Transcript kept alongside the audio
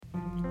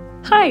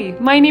Hi,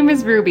 my name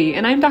is Ruby,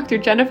 and I'm Dr.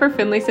 Jennifer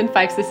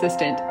Finlayson-Fife's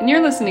assistant, and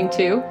you're listening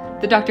to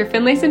the Dr.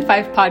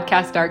 Finlayson-Fife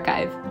Podcast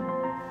Archive.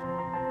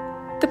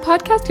 The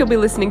podcast you'll be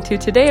listening to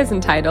today is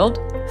entitled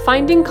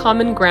Finding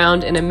Common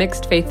Ground in a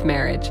Mixed Faith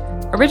Marriage,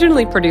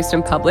 originally produced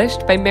and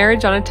published by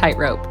Marriage on a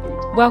Tightrope.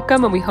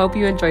 Welcome, and we hope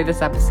you enjoy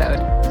this episode.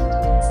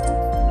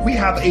 We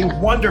have a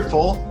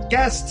wonderful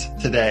guest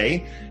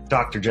today,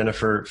 Dr.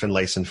 Jennifer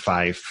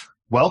Finlayson-Fife.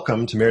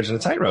 Welcome to Marriage on a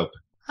Tightrope.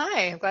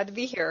 Hi, I'm glad to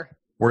be here.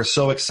 We're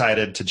so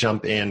excited to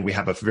jump in. We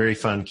have a very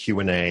fun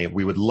Q&A.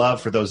 We would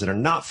love, for those that are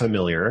not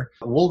familiar,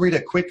 we'll read a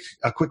quick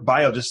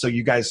bio just so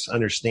you guys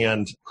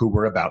understand who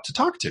we're about to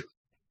talk to.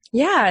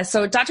 Yeah,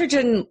 so Dr.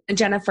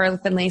 Jennifer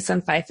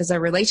Finlayson-Fife is a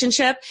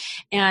relationship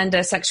and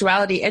a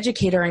sexuality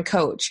educator and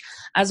coach,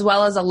 as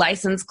well as a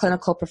licensed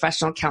clinical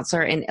professional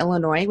counselor in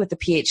Illinois with a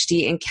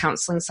PhD in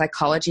counseling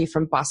psychology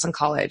from Boston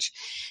College.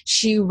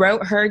 She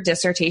wrote her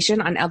dissertation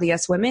on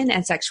LDS women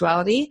and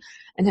sexuality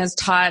and has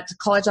taught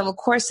college-level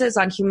courses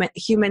on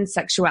human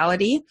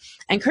sexuality,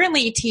 and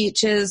currently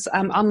teaches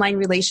online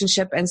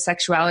relationship and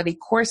sexuality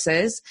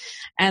courses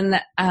and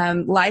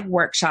live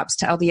workshops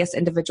to LDS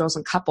individuals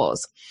and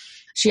couples.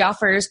 She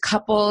offers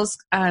couples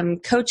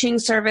coaching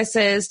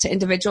services to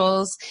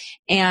individuals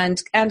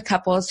and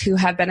couples who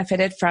have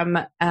benefited from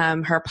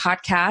her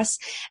podcasts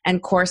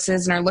and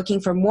courses and are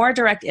looking for more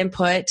direct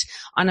input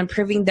on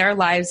improving their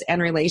lives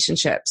and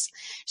relationships.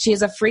 She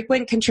is a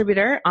frequent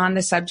contributor on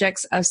the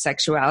subjects of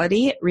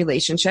sexuality,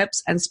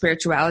 relationships, and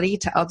spirituality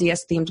to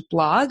LDS-themed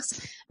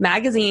blogs,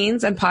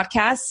 magazines, and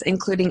podcasts,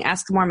 including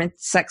Ask a Mormon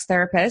Sex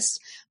Therapist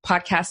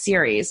podcast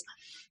series.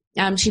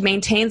 She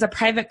maintains a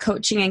private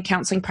coaching and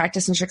counseling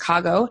practice in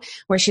Chicago,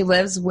 where she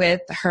lives with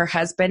her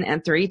husband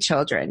and 3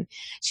 children.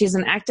 She's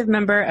an active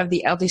member of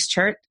the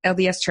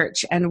LDS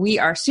Church, and we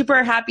are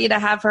super happy to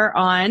have her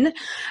on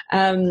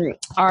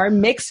our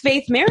Mixed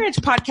Faith Marriage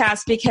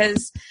podcast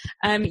because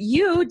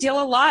you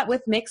deal a lot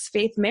with mixed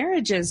faith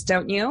marriages,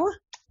 don't you?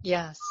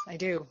 Yes, I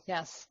do.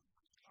 Yes.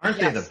 Aren't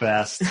they the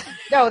best?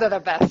 No, they're the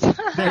best.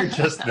 They're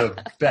just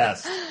the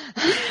best.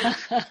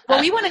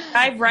 Well, we want to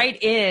dive right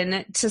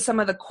in to some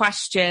of the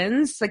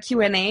questions, the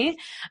Q&A.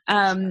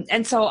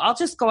 And so I'll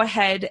just go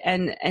ahead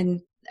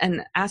and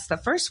ask the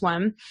first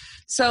one.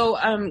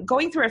 So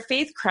going through a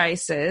faith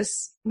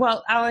crisis,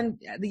 well, Alan,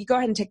 you go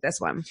ahead and take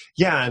this one.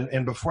 Yeah,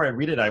 and before I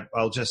read it,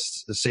 I'll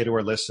just say to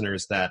our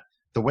listeners that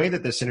the way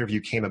that this interview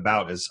came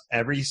about is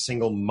every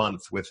single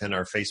month within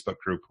our Facebook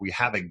group, we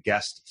have a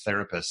guest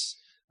therapist.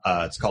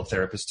 It's called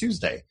Therapist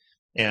Tuesday.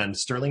 And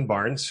Sterling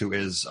Barnes, who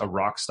is a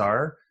rock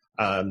star,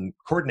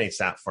 coordinates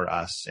that for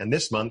us. And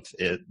this month,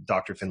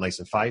 Dr.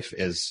 Finlayson-Fife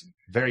is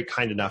very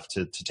kind enough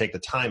to take the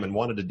time and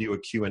wanted to do a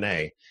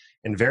Q&A.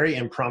 And very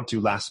impromptu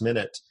last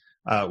minute,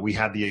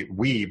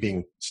 we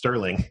being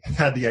Sterling,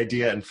 had the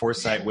idea and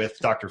foresight with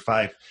Dr.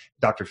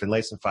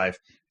 Finlayson-Fife,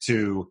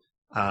 to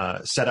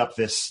set up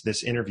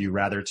this interview,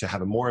 rather to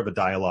have more of a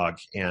dialogue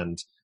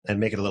and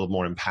make it a little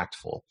more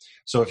impactful.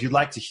 So if you'd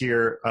like to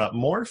hear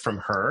more from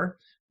her,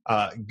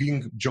 you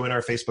can join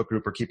our Facebook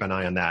group or keep an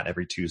eye on that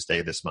every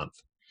Tuesday this month.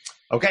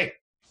 Okay,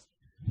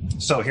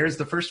 so here's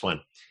the first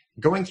one.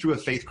 Going through a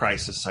faith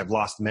crisis, I've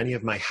lost many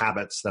of my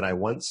habits that I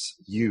once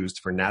used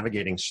for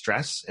navigating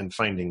stress and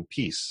finding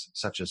peace,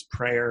 such as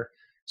prayer,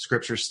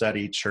 scripture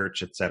study,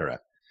 church, etc.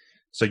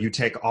 So you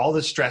take all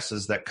the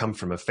stresses that come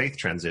from a faith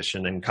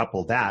transition and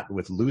couple that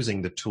with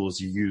losing the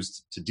tools you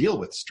used to deal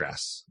with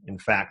stress. In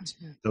fact,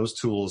 those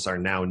tools are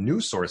now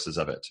new sources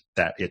of it,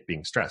 that it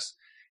being stress.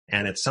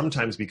 And it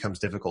sometimes becomes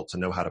difficult to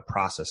know how to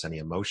process any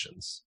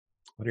emotions.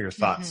 What are your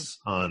thoughts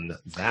on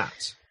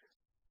that?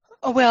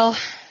 Oh, well,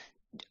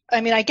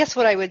 I mean, I guess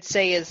what I would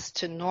say is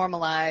to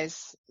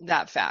normalize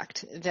that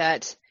fact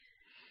that,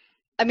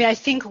 I mean, I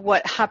think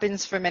what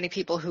happens for many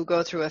people who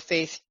go through a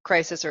faith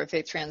crisis or a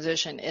faith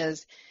transition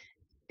is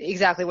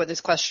exactly what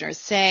this questioner is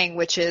saying,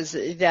 which is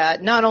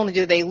that not only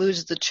do they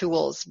lose the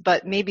tools,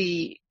 but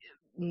maybe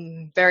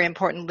very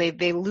importantly,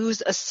 they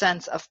lose a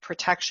sense of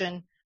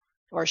protection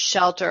or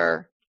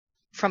shelter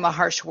from a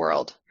harsh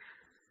world.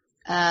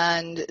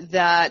 And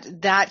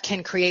that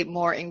can create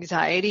more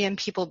anxiety in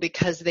people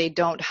because they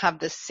don't have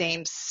the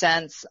same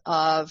sense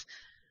of,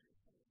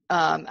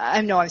 I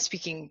know I'm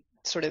speaking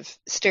sort of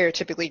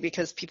stereotypically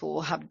because people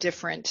will have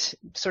different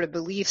sort of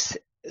beliefs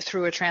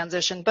through a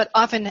transition, but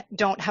often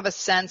don't have a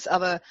sense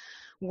of a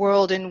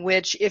world in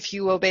which if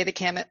you obey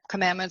the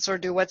commandments or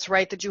do what's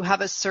right, that you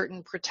have a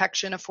certain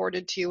protection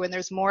afforded to you. And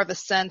there's more of a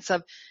sense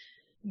of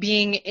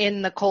being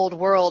in the cold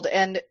world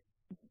and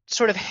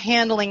sort of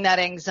handling that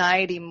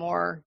anxiety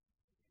more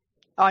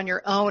on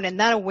your own. And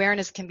that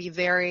awareness can be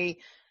very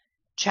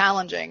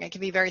challenging. It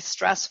can be very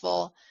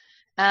stressful.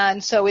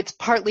 And so it's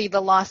partly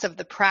the loss of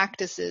the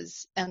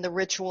practices and the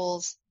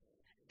rituals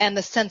and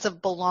the sense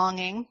of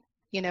belonging,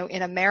 you know,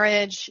 in a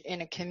marriage,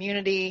 in a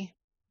community.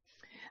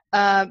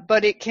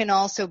 But it can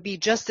also be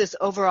just this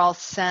overall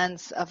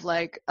sense of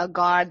like a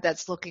God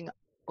that's looking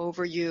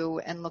over you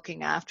and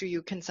looking after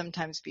you can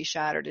sometimes be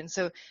shattered. And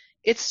so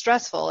it's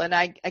stressful. And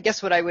I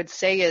guess what I would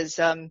say is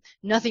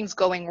nothing's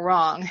going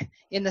wrong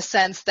in the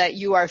sense that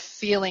you are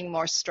feeling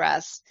more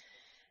stress.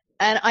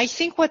 And I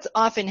think what's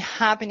often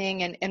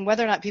happening, and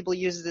whether or not people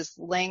use this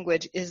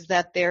language, is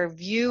that their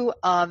view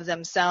of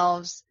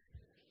themselves,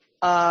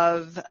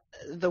 of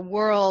the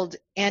world,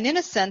 and in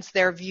a sense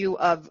their view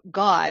of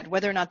God,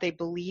 whether or not they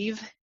believe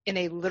in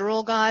a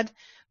literal God,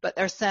 but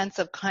their sense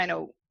of kind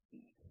of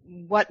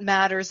what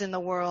matters in the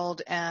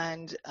world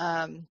and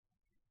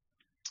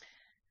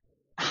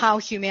how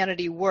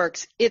humanity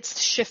works,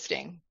 it's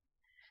shifting.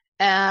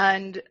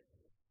 And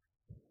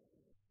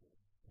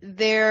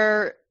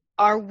there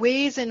are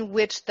ways in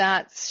which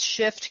that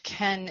shift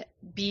can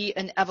be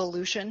an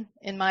evolution,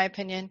 in my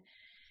opinion,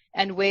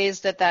 and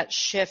ways that that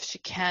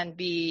shift can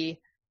be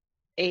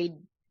a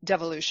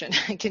devolution,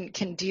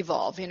 can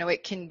devolve. You know,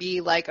 it can be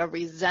like a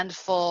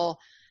resentful,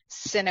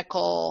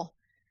 cynical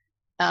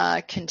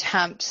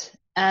contempt.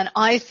 And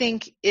I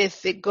think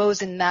if it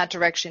goes in that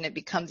direction, it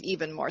becomes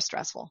even more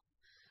stressful.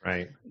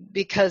 Right.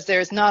 Because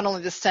there's not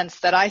only the sense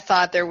that I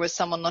thought there was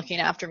someone looking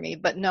after me,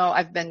 but no,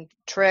 I've been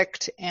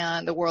tricked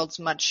and the world's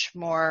much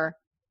more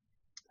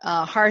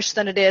harsh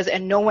than it is,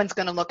 and no one's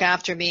going to look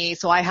after me,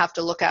 so I have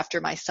to look after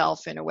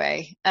myself in a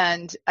way.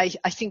 And I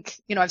think,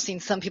 you know, I've seen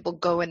some people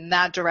go in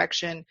that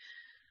direction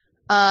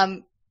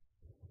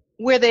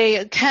where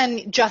they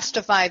can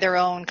justify their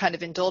own kind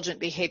of indulgent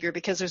behavior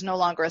because there's no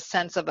longer a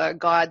sense of a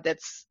God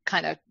that's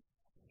kind of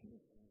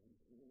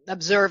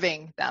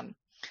observing them.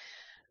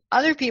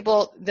 Other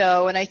people,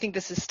 though, and I think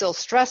this is still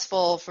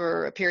stressful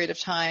for a period of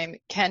time,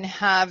 can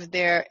have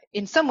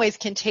in some ways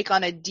can take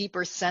on a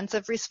deeper sense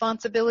of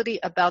responsibility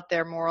about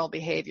their moral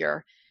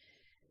behavior.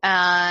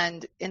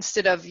 And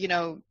instead of, you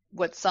know,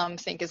 what some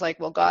think is like,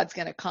 well, God's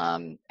going to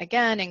come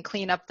again and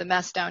clean up the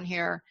mess down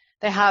here,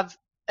 they have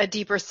a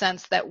deeper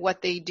sense that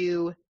what they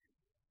do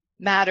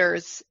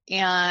matters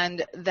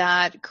and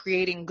that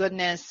creating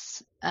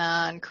goodness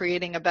and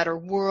creating a better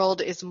world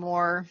is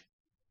more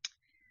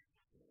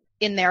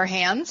in their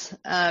hands,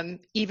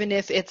 even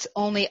if it's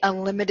only a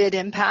limited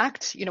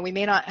impact. You know, we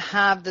may not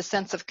have the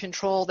sense of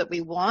control that we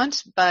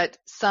want, but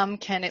some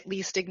can at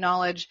least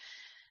acknowledge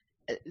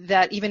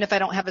that even if I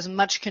don't have as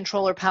much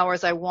control or power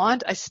as I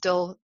want, I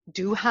still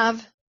do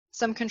have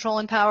some control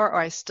and power, or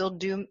I still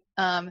do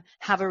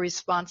have a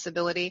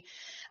responsibility.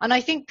 And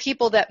I think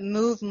people that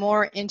move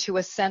more into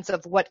a sense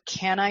of what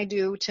can I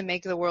do to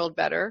make the world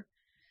better,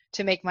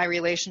 to make my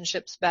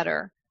relationships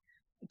better,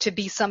 to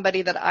be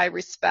somebody that I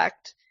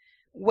respect,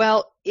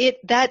 well,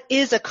 that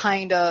is a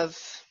kind of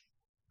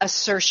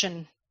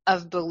assertion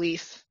of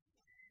belief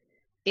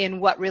in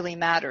what really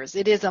matters.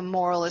 It is a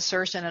moral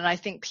assertion, and I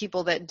think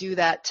people that do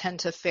that tend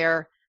to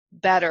fare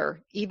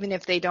better, even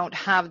if they don't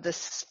have the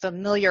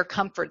familiar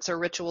comforts or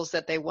rituals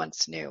that they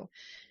once knew.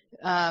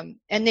 And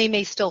they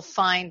may still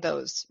find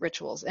those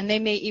rituals, and they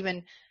may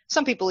even,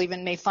 some people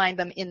even may find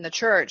them in the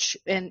church,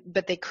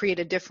 but they create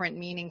a different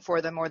meaning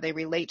for them, or they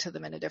relate to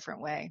them in a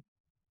different way.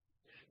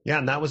 Yeah,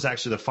 and that was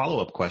actually the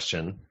follow-up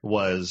question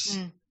was,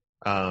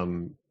 in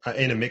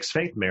a mixed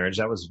faith marriage,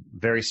 that was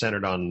very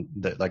centered on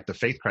the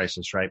faith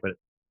crisis, right?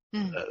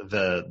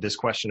 But this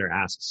questioner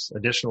asks,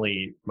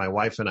 additionally, my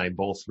wife and I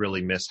both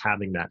really miss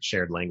having that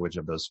shared language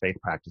of those faith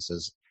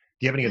practices.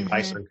 Do you have any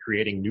advice on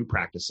creating new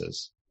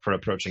practices for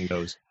approaching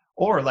those?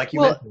 Or like you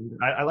mentioned,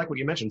 I like what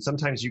you mentioned,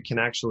 sometimes you can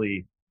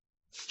actually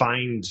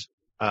find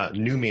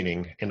new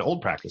meaning in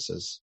old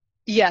practices.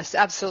 Yes,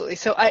 absolutely.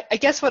 So I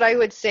guess what I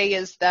would say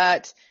is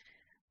that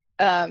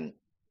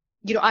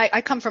you know,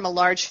 I come from a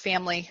large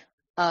family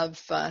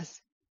of,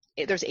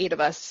 there's 8 of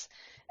us,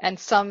 and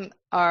some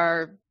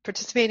are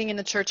participating in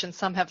the church and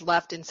some have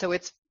left. And so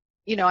it's,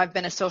 you know, I've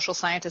been a social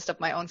scientist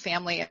of my own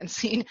family and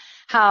seen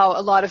how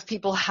a lot of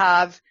people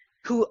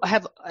who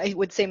have, I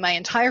would say my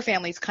entire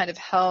family's kind of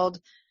held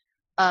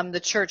the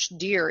church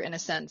dear in a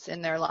sense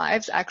in their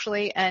lives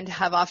actually, and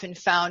have often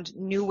found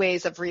new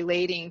ways of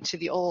relating to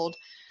the old.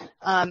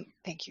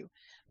 Thank you.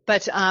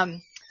 But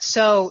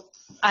so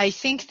I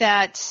think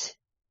that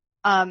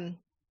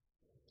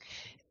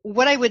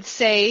what I would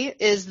say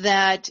is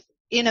that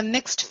in a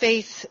mixed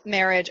faith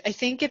marriage, I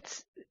think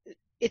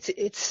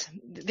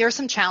there are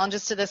some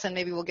challenges to this, and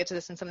maybe we'll get to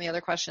this in some of the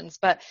other questions,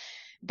 but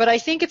I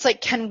think it's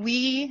like, can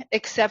we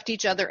accept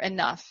each other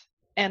enough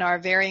and our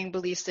varying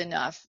beliefs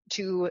enough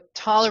to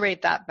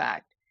tolerate that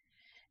fact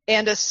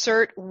and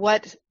assert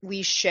what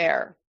we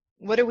share?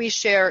 What do we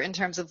share in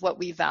terms of what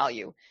we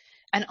value?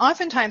 And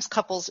oftentimes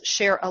couples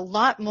share a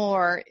lot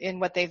more in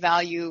what they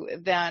value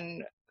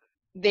than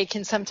they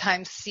can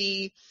sometimes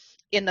see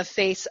in the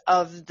face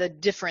of the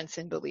difference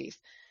in belief.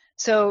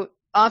 So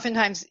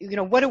oftentimes, you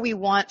know, what do we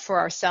want for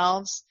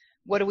ourselves?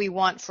 What do we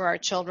want for our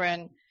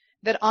children?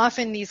 That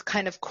often these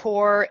kind of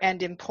core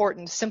and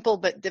important, simple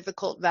but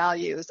difficult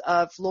values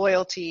of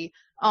loyalty,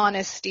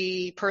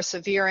 honesty,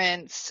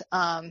 perseverance,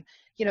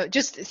 you know,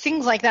 just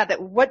things like that,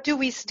 that what do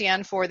we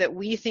stand for that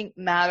we think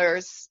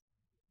matters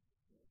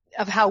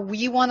of how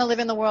we want to live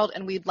in the world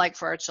and we'd like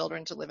for our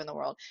children to live in the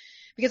world.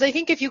 Because I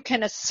think if you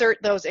can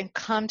assert those and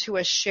come to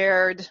a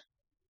shared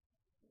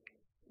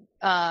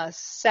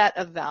set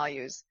of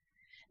values,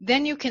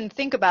 then you can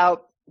think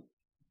about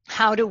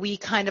how do we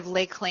kind of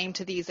lay claim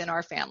to these in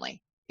our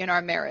family, in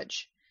our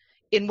marriage,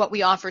 in what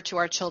we offer to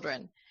our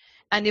children.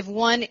 And if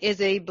one is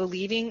a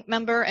believing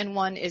member and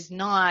one is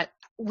not,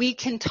 we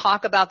can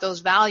talk about those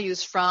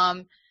values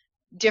from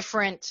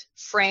different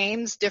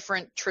frames,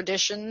 different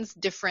traditions,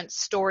 different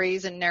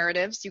stories and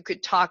narratives. You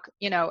could talk,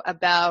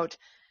 about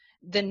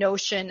the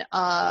notion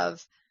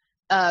of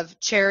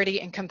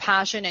charity and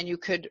compassion, and you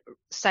could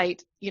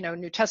cite,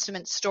 New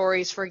Testament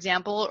stories, for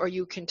example, or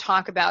you can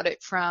talk about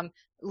it from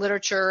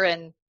literature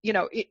and,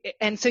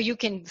 and so you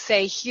can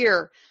say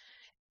here,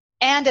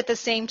 and at the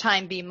same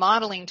time be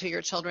modeling to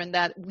your children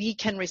that we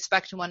can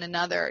respect one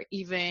another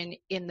even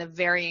in the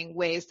varying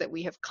ways that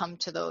we have come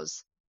to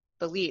those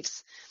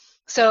beliefs.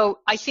 So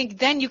I think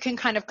then you can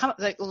kind of come,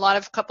 like a lot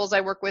of couples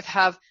I work with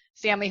have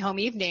family home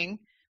evening.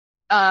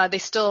 They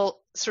still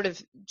sort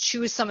of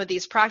choose some of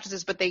these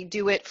practices, but they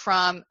do it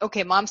from,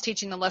 okay, mom's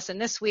teaching the lesson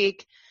this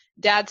week,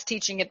 dad's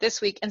teaching it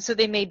this week. And so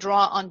they may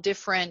draw on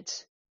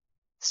different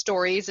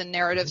stories and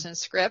narratives and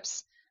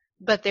scripts,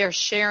 but they're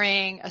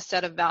sharing a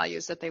set of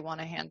values that they want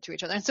to hand to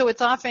each other. And so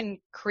it's often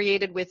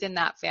created within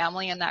that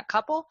family and that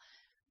couple,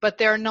 but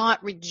they're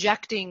not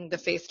rejecting the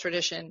faith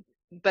tradition.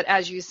 But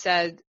as you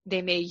said,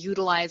 they may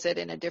utilize it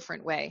in a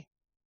different way.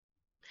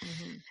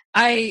 Mm-hmm.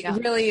 I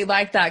really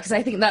like that, because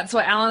I think that's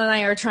what Alan and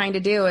I are trying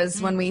to do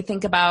is when we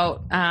think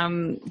about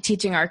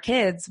teaching our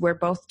kids, we're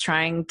both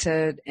trying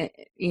to,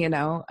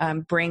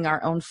 bring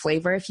our own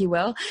flavor, if you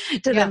will,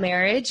 to the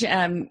marriage,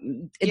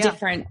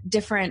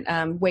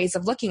 different ways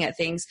of looking at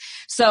things.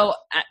 So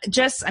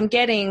I'm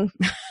getting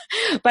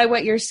by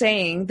what you're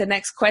saying, the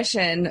next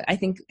question I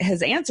think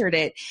has answered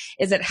it.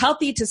 Is it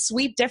healthy to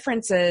sweep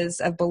differences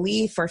of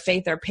belief or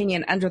faith or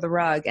opinion under the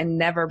rug and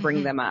never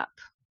bring them up?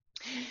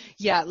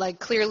 Yeah, like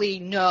clearly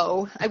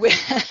no. I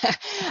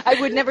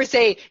would never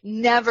say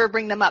never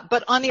bring them up.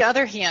 But on the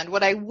other hand,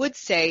 what I would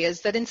say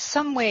is that in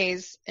some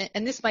ways,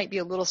 and this might be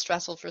a little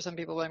stressful for some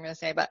people what I'm going to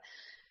say, but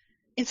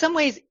in some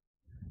ways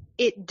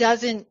it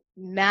doesn't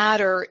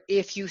matter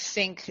if you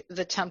think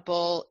the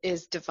temple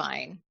is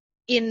divine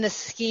in the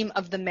scheme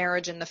of the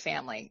marriage and the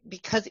family.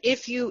 Because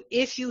if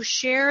you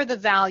share the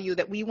value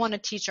that we want to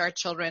teach our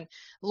children,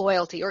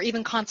 loyalty or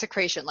even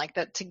consecration, like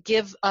that, to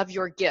give of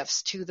your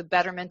gifts to the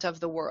betterment of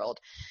the world,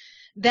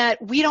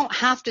 that we don't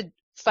have to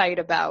fight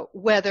about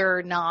whether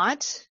or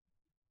not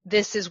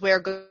this is where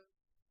God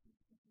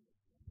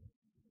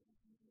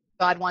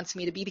wants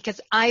me to be, because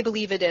I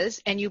believe it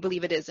is and you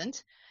believe it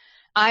isn't.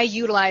 I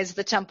utilize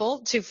the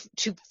temple to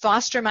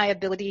foster my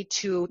ability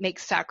to make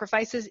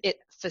sacrifices. It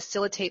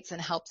facilitates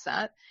and helps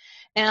that.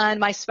 And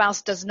my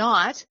spouse does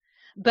not,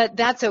 but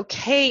that's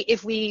okay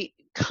if we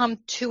come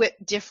to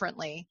it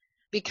differently,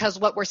 because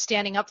what we're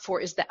standing up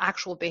for is the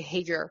actual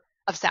behavior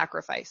of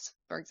sacrifice,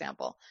 for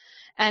example.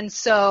 And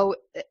so,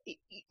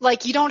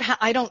 like,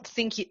 I don't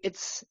think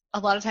it's,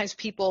 a lot of times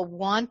people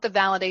want the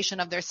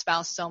validation of their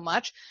spouse so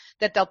much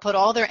that they'll put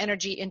all their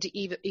energy into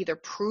either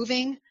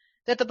proving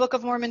that the Book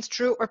of Mormon's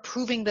true or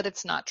proving that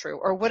it's not true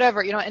or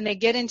whatever, and they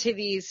get into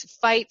these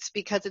fights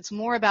because it's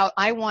more about,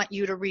 I want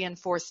you to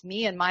reinforce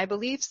me and my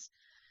beliefs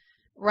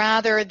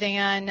rather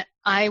than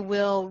I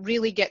will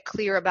really get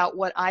clear about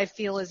what I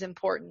feel is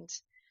important,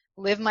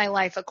 live my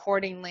life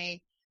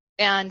accordingly,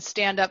 and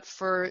stand up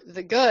for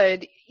the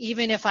good,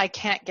 even if I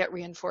can't get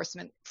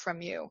reinforcement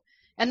from you.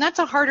 And that's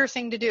a harder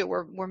thing to do.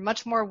 We're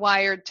much more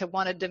wired to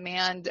want to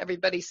demand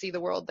everybody see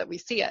the world that we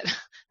see it.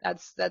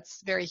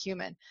 That's very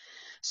human.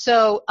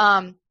 So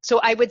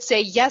I would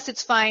say, yes,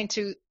 it's fine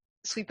to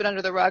sweep it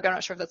under the rug. I'm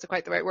not sure if that's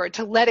quite the right word,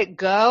 to let it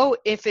go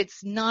if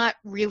it's not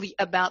really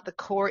about the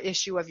core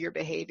issue of your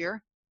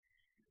behavior,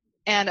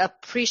 and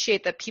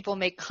appreciate that people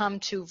may come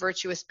to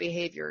virtuous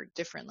behavior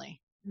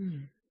differently.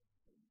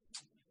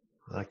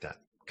 I like that.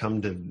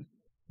 Come to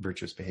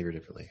virtuous behavior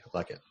differently. I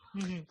like it.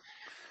 Mm-hmm.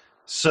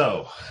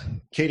 So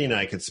Katie and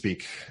I could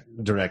speak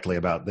directly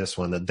about this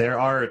one, that there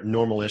are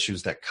normal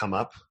issues that come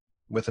up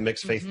with a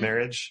mixed faith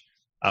marriage.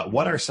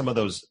 What are some of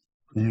those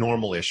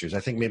normal issues?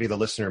 I think maybe the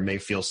listener may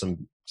feel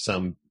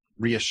some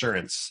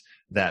reassurance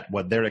that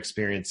what they're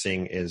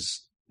experiencing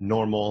is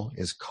normal,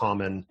 is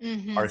common,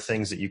 are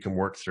things that you can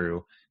work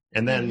through.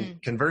 And then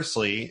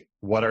conversely,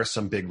 what are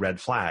some big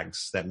red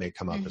flags that may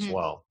come up as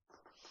well?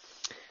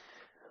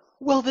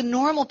 Well, the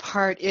normal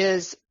part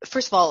is,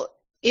 first of all,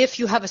 if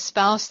you have a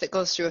spouse that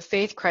goes through a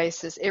faith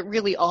crisis, it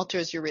really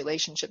alters your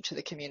relationship to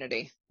the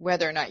community,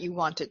 whether or not you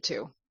want it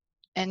to.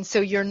 And so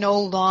you're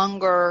no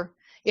longer,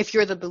 if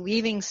you're the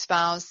believing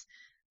spouse,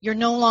 you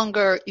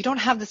don't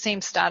have the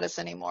same status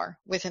anymore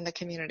within the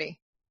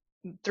community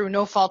through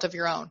no fault of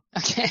your own.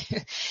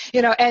 Okay.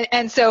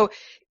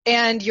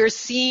 And you're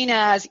seen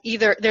as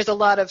either, there's a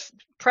lot of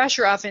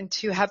pressure often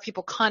to have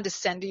people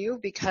condescend to you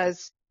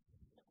because,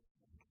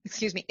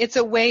 it's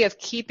a way of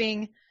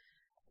keeping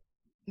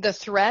the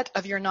threat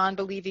of your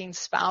non-believing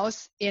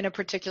spouse in a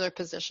particular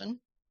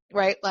position,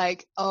 right?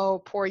 Like, oh,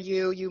 poor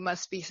you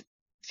must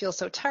feel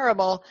so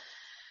terrible.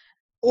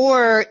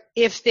 Or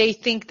if they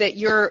think that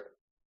you're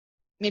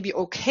maybe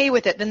okay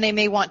with it, then they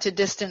may want to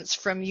distance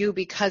from you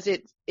because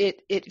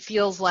it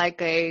feels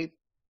like a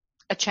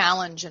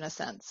challenge in a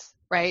sense,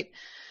 right?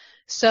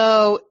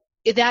 So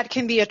that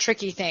can be a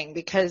tricky thing,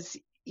 because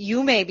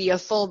you may be a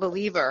full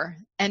believer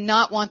and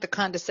not want the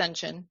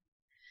condescension,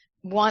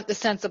 want the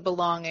sense of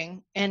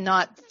belonging, and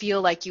not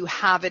feel like you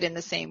have it in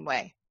the same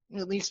way.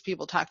 At least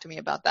people talk to me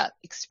about that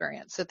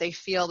experience, that they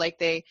feel like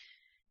they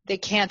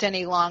can't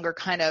any longer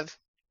kind of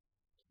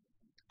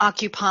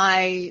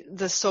occupy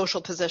the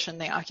social position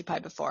they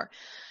occupied before.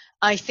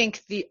 I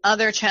think the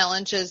other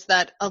challenge is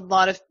that a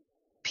lot of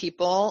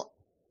people,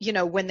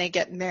 when they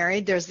get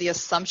married, there's the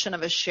assumption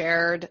of a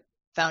shared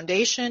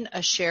foundation,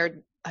 a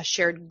shared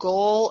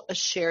goal, a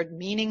shared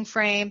meaning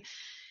frame.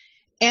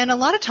 And a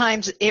lot of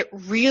times it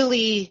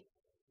really,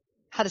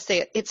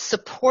 it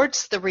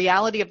supports the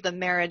reality of the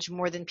marriage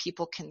more than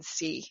people can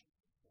see.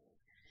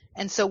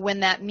 And so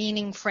when that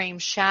meaning frame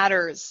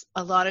shatters,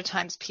 a lot of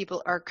times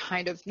people are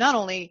kind of not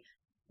only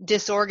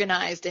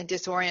disorganized and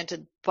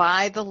disoriented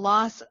by the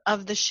loss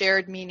of the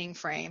shared meaning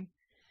frame,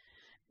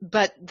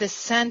 but the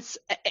sense,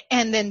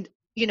 and then,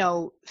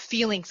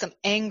 feeling some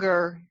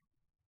anger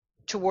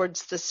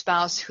towards the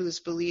spouse whose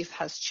belief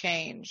has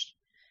changed.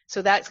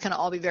 So that's going to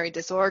all be very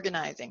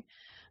disorganizing.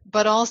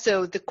 But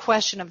also the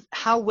question of,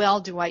 how well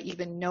do I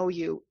even know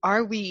you?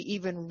 Are we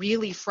even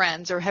really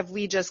friends, or have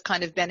we just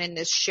kind of been in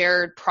this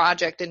shared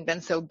project and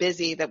been so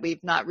busy that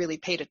we've not really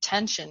paid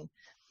attention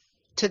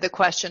to the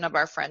question of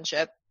our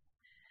friendship?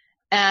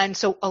 And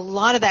so a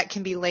lot of that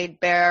can be laid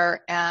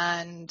bare,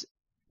 and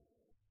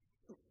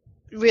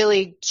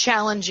really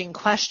challenging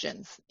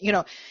questions.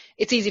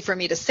 It's easy for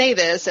me to say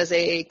this as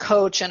a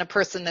coach and a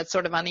person that's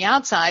sort of on the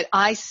outside.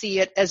 I see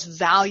it as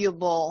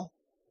valuable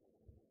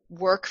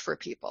work for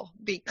people,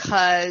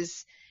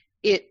 because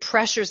it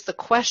pressures the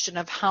question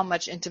of how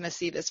much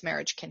intimacy this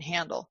marriage can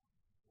handle,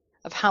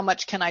 of how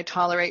much can I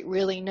tolerate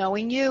really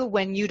knowing you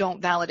when you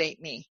don't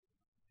validate me.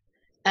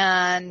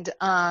 And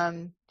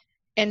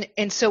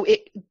so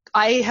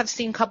I have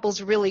seen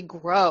couples really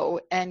grow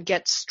and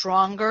get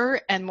stronger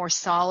and more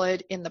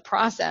solid in the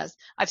process.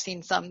 I've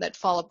seen some that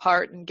fall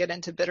apart and get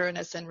into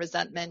bitterness and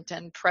resentment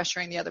and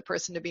pressuring the other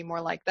person to be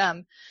more like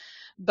them.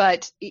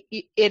 But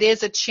it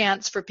is a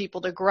chance for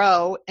people to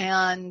grow,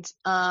 and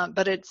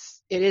but it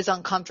is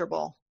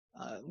uncomfortable,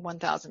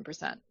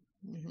 1,000%.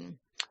 Mm-hmm.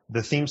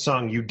 The theme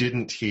song you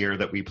didn't hear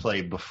that we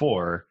played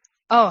before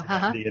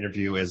the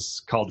interview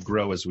is called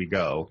 "Grow as We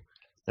Go,"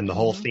 and the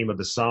whole theme of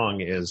the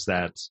song is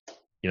that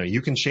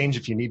you can change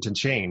if you need to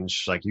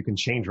change. Like, you can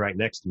change right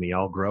next to me.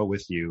 I'll grow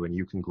with you, and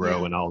you can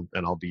grow, and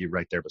I'll be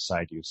right there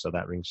beside you. So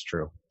that rings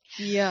true.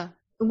 Yeah.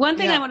 One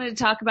thing I wanted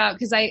to talk about,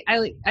 because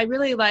I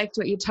really liked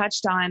what you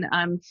touched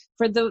on,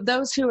 for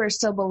those who are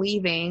still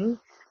believing,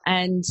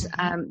 and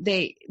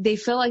they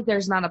feel like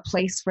there's not a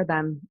place for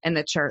them in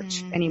the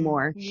church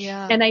anymore.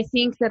 Yeah. And I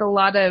think that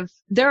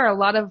there are a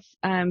lot of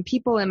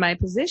people in my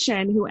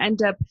position who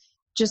end up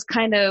just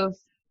kind of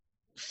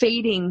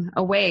fading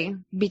away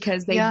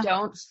because they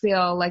don't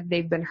feel like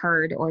they've been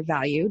heard or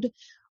valued,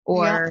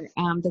 or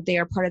that they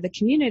are part of the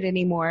community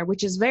anymore,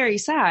 which is very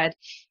sad.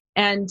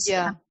 And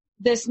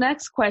this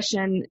next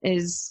question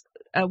is,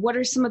 what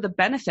are some of the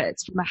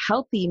benefits from a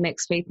healthy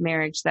mixed faith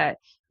marriage that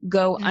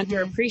go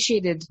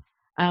underappreciated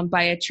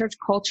by a church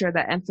culture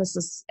that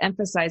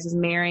emphasizes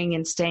marrying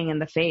and staying in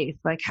the faith?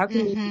 Like, how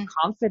can we be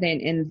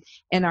confident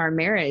in our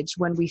marriage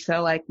when we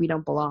feel like we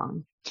don't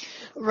belong?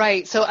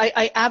 Right. So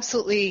I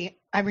absolutely,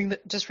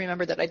 just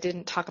remember that I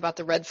didn't talk about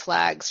the red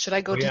flags. Should I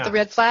go to the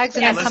red flags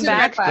and then come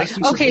back?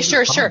 Okay,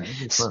 sure.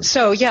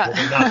 So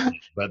not,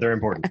 but they're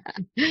important.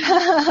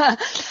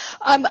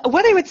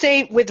 What I would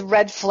say with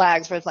red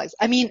flags,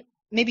 I mean,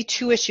 maybe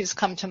two issues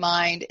come to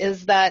mind.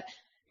 Is that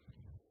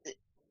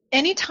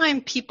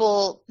anytime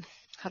people,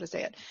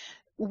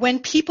 when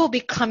people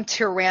become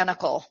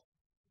tyrannical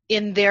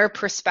in their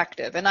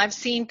perspective, and I've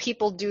seen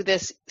people do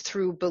this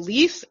through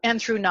belief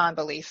and through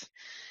non-belief,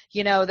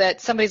 that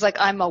somebody's like,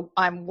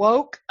 I'm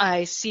woke,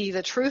 I see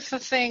the truth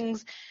of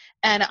things,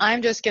 and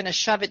I'm just going to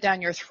shove it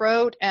down your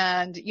throat,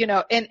 and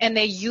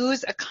they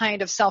use a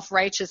kind of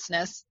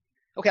self-righteousness.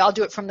 Okay, I'll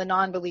do it from the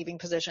non-believing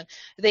position.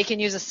 They can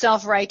use a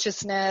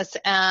self-righteousness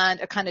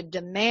and a kind of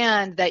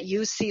demand that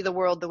you see the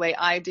world the way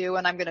I do,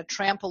 and I'm going to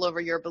trample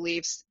over your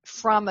beliefs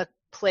from a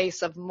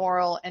place of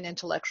moral and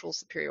intellectual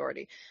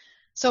superiority.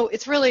 So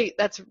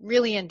that's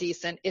really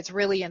indecent. It's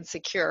really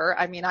insecure.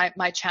 I mean,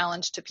 my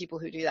challenge to people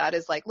who do that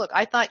is like, look,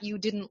 I thought you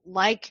didn't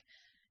like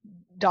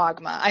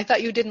dogma. I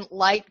thought you didn't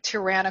like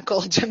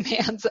tyrannical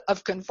demands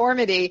of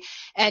conformity,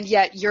 and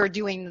yet you're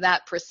doing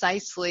that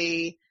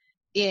precisely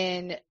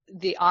in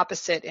the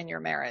opposite in your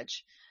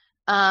marriage.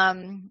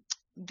 And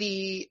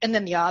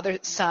then the other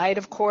side,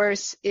 of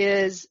course,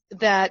 is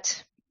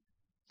that,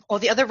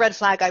 the other red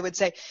flag I would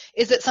say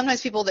is that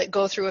sometimes people that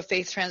go through a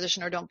faith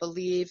transition or don't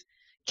believe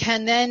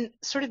can then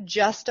sort of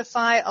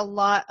justify a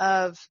lot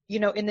of,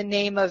 in the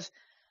name of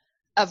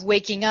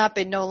waking up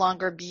and no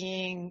longer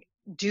being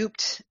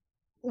duped,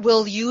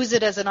 will use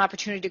it as an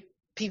opportunity to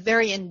be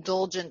very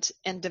indulgent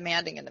and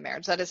demanding in the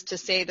marriage. That is to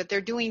say that they're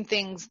doing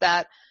things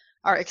that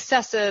are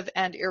excessive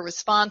and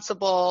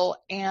irresponsible,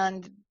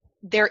 and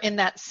they're in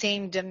that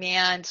same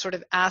demand, sort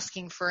of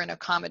asking for an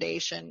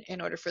accommodation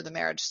in order for the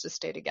marriage to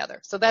stay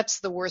together. So that's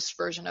the worst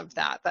version of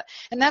that.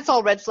 And that's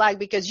all red flag,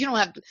 because you don't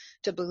have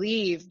to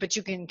believe, but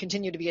you can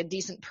continue to be a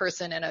decent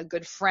person and a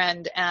good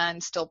friend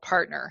and still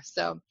partner.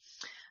 So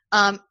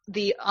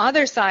the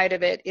other side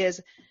of it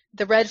is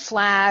the red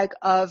flag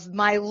of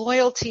my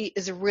loyalty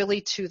is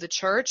really to the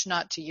church,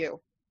 not to you.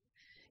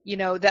 You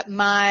know, that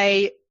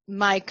my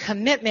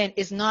commitment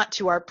is not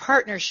to our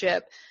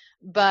partnership,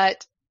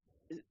 but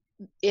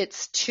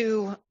it's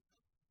to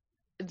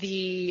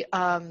the,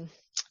 I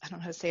don't know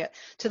how to say it,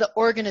 to the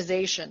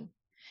organization.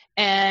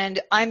 And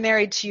I'm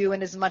married to you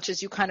in as much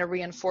as you kind of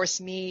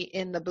reinforce me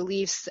in the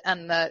beliefs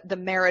and the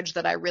marriage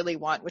that I really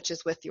want, which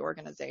is with the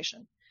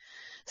organization.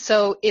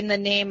 So in the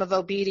name of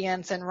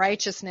obedience and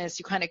righteousness,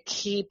 you kind of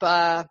keep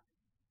the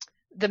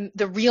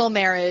real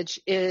marriage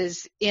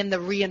is in the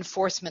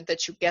reinforcement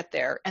that you get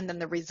there, and then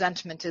the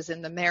resentment is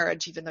in the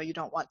marriage, even though you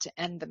don't want to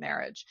end the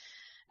marriage.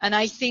 And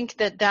I think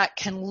that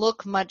can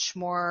look much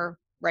more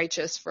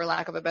righteous, for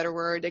lack of a better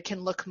word. It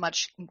can look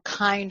much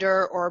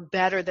kinder or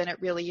better than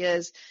it really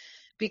is,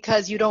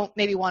 because you don't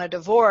maybe want a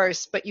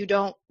divorce, but you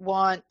don't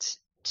want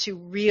to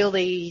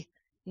really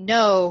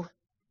know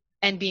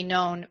and be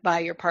known by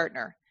your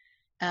partner.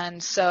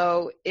 And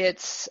so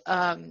it's,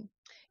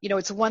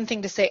 it's one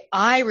thing to say,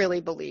 I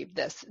really believe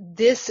this.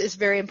 This is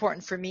very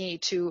important for me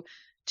to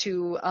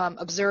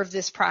observe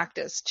this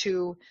practice,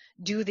 to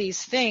do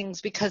these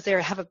things because they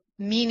have a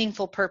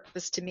meaningful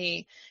purpose to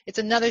me. It's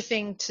another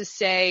thing to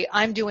say,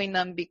 I'm doing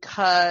them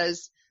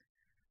because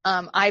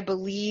I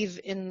believe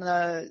in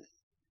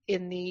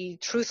the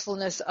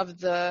truthfulness of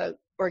the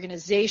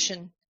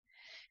organization.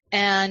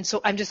 And so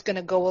I'm just going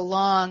to go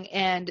along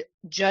and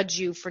judge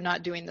you for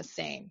not doing the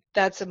same.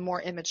 That's a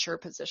more immature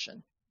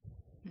position.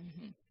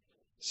 Mm-hmm.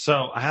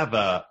 So I have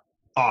a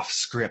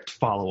off-script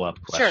follow-up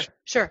question.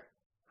 Sure.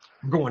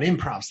 We're going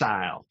improv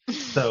style.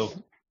 So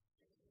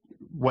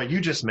what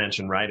you just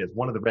mentioned, right, is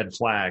one of the red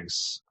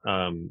flags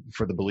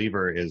for the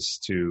believer is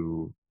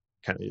to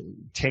kind of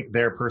take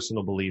their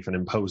personal belief and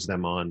impose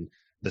them on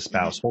the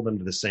spouse, hold them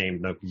to the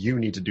same. No, you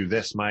need to do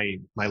this. My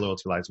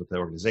loyalty lies with the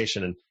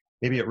organization, and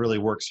maybe it really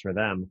works for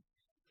them.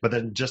 But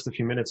then just a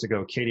few minutes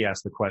ago, Katie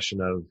asked the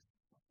question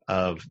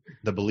of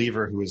the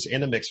believer who is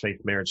in a mixed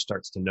faith marriage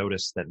starts to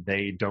notice that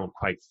they don't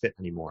quite fit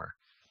anymore.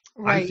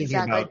 Right,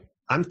 exactly.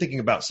 I'm thinking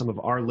about some of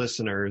our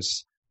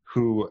listeners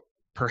who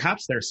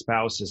perhaps their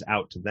spouse is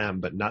out to them,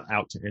 but not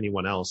out to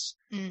anyone else.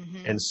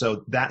 Mm-hmm. And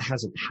so that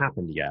hasn't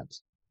happened yet.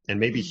 And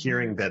maybe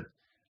hearing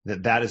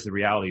that is the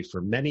reality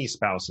for many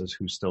spouses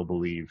who still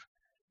believe,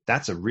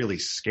 that's a really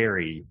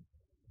scary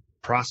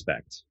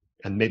prospect.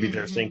 And maybe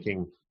they're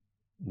thinking,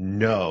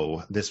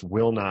 no, this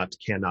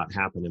cannot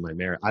happen in my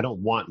marriage. I don't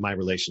want my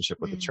relationship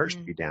with the church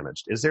to be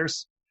damaged. Is there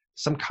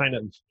some kind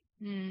of,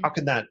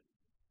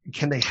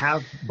 can they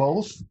have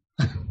both?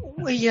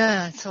 Well,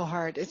 yeah, it's so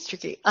hard. It's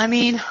tricky. I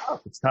mean,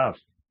 it's tough.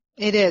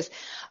 It is.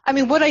 I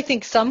mean, what I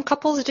think some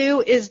couples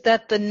do is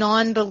that the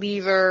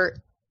non-believer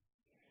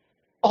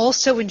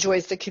also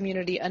enjoys the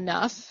community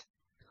enough,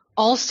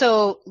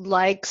 also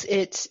likes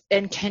it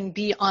and can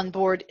be on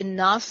board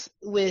enough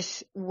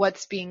with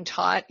what's being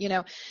taught,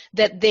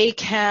 that they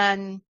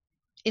can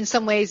in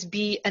some ways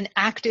be an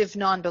active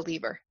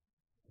non-believer,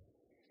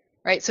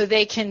 right? So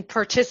they can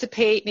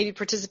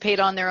participate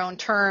on their own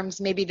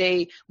terms. Maybe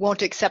they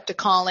won't accept a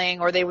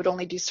calling, or they would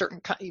only do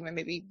certain,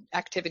 maybe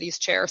activities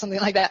chair or something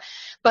like that,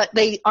 but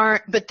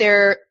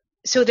they're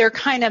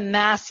kind of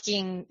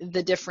masking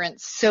the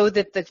difference so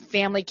that the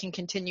family can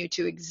continue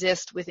to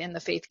exist within the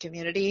faith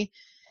community.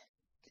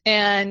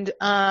 And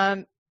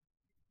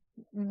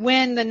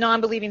when the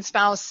non-believing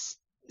spouse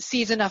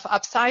sees enough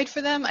upside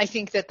for them, I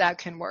think that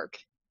can work.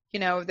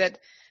 That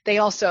they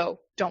also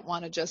don't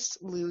want to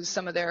just lose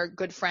some of their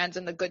good friends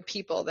and the good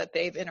people that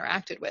they've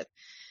interacted with.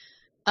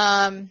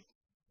 I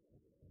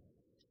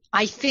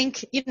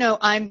think,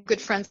 I'm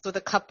good friends with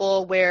a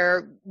couple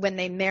where when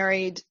they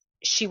married,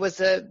 she was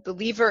a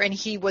believer and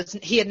he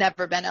had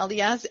never been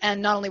LDS,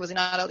 and not only was he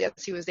not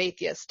LDS, he was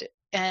atheist.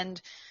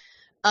 And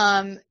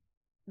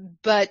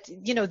but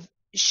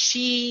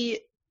she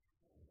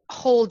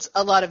holds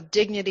a lot of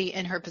dignity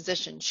in her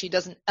position. She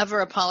doesn't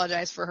ever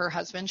apologize for her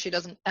husband. She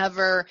doesn't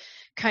ever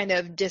kind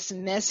of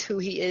dismiss who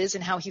he is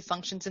and how he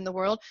functions in the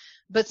world.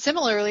 But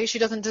similarly, she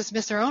doesn't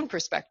dismiss her own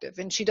perspective,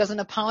 and she doesn't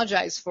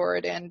apologize for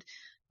it. And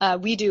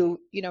we do,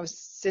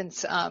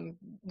 since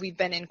we've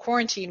been in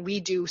quarantine, we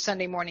do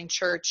Sunday morning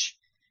church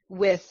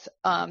with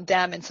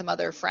them and some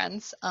other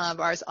friends of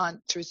ours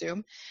through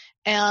Zoom.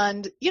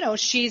 And,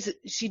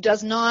 she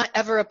does not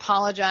ever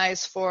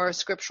apologize for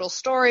scriptural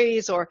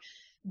stories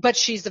but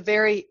she's a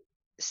very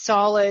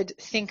solid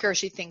thinker.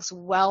 She thinks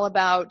well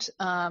about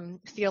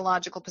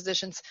theological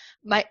positions.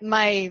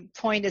 My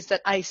point is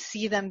that I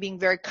see them being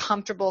very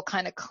comfortable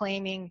kind of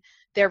claiming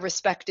their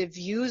respective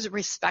views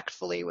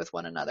respectfully with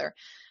one another.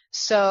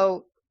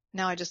 So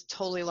now I just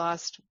totally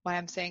lost why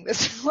I'm saying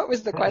this. What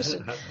was the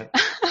question?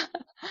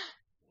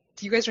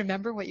 Do you guys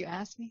remember what you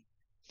asked me?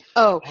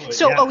 I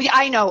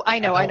know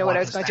what I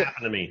was going to do.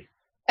 Happened to me.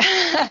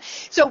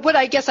 So what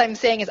I guess I'm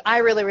saying is I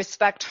really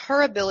respect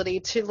her ability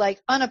to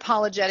like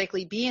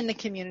unapologetically be in the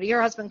community.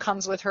 Her husband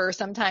comes with her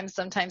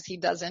sometimes he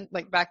doesn't,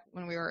 like back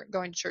when we were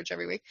going to church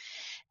every week.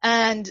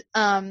 And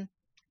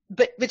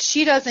but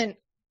she doesn't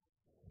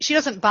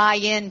buy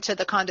into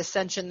the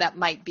condescension that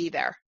might be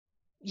there.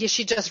 Yeah,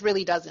 she just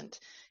really doesn't.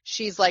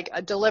 She's like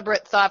a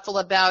deliberate, thoughtful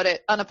about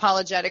it,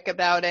 unapologetic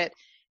about it,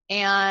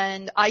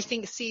 and I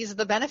think sees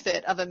the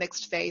benefit of a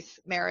mixed faith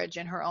marriage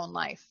in her own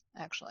life,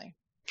 actually.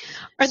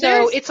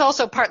 So it's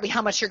also partly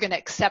how much you're going to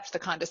accept the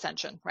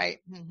condescension, right?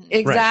 Mm-hmm.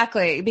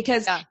 Exactly,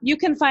 because you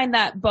can find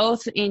that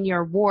both in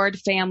your ward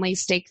family,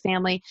 stake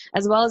family,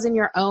 as well as in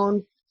your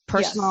own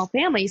personal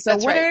family. So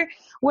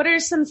what are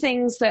some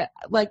things that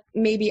like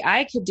maybe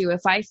I could do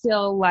if I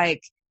feel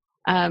like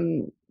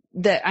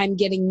that I'm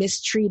getting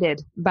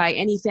mistreated by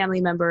any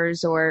family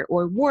members or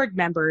ward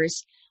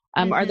members?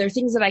 Are there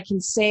things that I can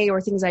say or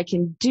things I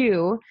can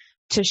do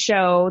to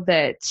show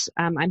that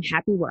I'm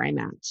happy where I'm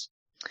at?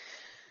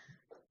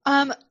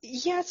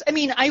 Yes. I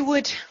mean,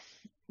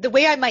 the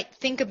way I might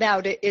think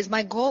about it is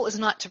my goal is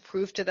not to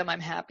prove to them I'm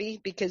happy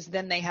because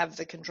then they have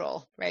the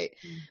control, right?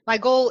 My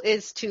goal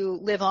is to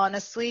live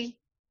honestly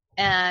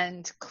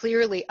and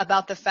clearly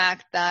about the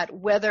fact that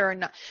whether or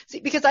not,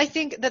 because I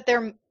think that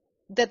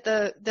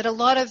that a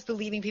lot of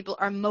believing people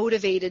are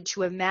motivated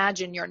to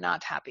imagine you're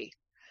not happy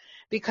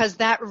because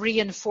that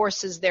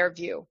reinforces their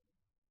view.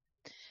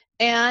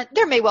 And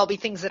there may well be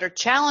things that are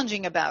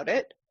challenging about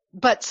it,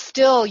 but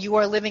still you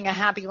are living a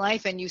happy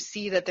life and you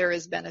see that there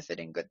is benefit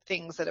and good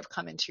things that have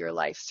come into your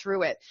life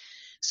through it.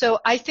 So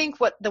I think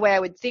the way I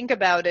would think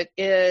about it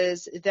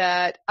is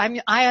that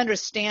I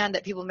understand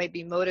that people may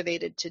be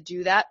motivated to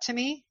do that to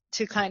me,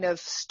 to kind of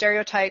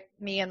stereotype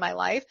me in my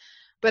life,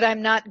 but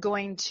I'm not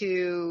going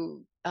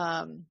to,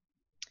 I'm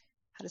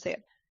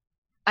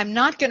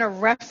not going to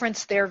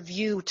reference their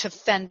view to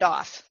fend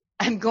off.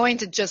 I'm going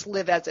to just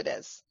live as it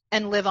is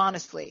and live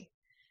honestly.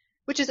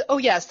 Which is, oh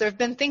yes, there have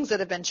been things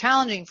that have been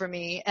challenging for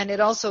me, and it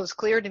also is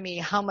clear to me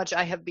how much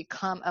I have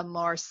become a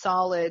more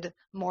solid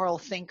moral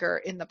thinker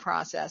in the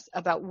process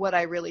about what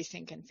I really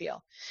think and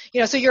feel.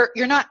 So you're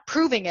not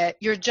proving it,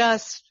 you're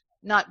just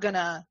not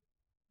gonna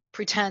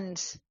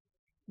pretend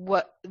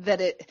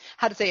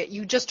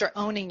you just are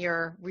owning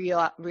your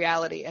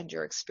reality and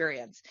your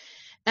experience.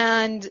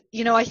 And,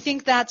 I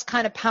think that's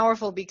kind of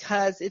powerful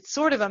because it's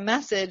sort of a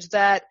message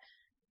that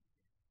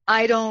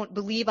I don't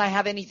believe I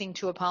have anything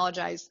to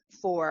apologize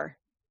for.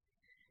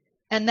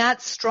 And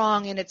that's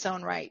strong in its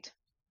own right.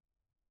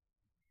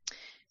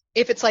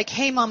 If it's like,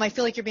 hey, Mom, I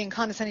feel like you're being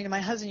condescending to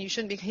my husband. You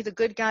shouldn't be. He's a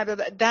good guy.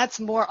 But that's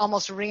more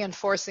almost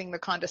reinforcing the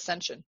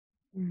condescension,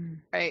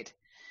 right?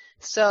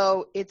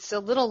 So it's a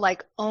little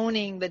like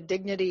owning the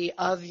dignity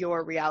of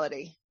your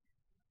reality.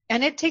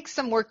 And it takes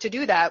some work to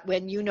do that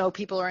when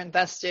people are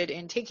invested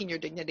in taking your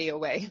dignity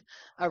away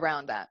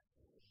around that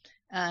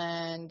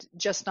and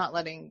just not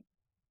letting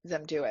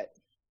them do it.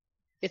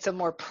 It's a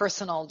more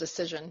personal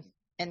decision,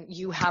 and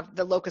you have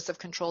the locus of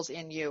controls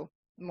in you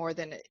more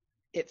than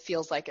it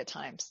feels like at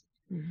times.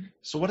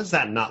 So what is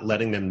that not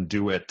letting them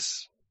do it?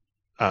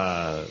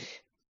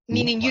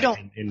 Meaning you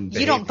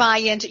don't buy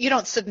into, you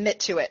don't submit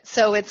to it.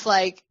 So it's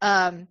like,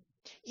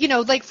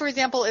 like for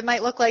example, it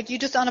might look like you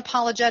just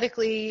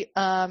unapologetically,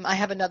 I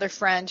have another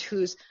friend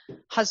whose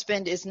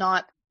husband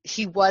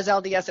he was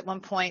LDS at one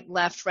point,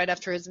 left right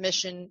after his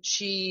mission.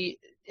 She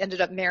ended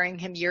up marrying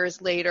him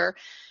years later.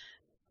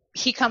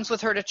 He comes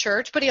with her to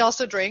church, but he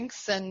also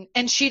drinks, and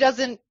she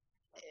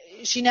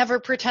never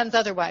pretends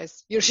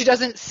otherwise. She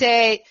doesn't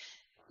say,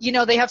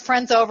 they have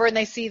friends over and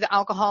they see the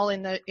alcohol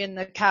in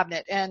the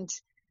cabinet, and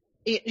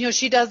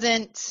she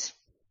doesn't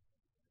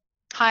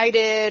hide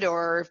it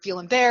or feel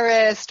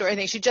embarrassed or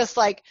anything. She just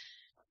like,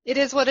 it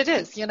is what it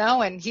is,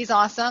 and he's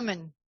awesome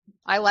and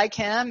I like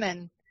him,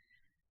 and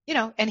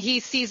and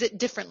he sees it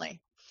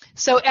differently.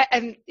 So,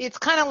 and it's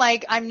kind of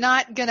like, I'm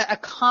not going to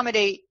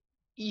accommodate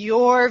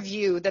your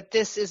view that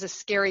this is a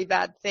scary,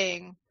 bad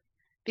thing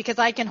because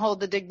I can hold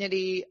the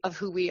dignity of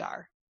who we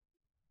are.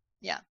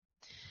 Yeah.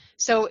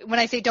 So when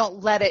I say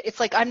don't let it, it's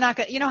like, I'm not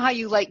going to, how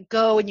you like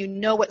go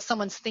and what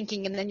someone's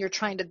thinking and then you're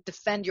trying to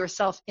defend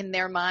yourself in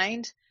their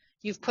mind.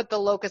 You've put the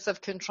locus of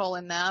control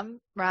in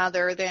them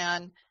rather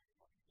than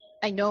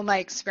I know my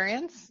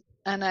experience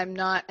and I'm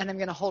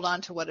going to hold on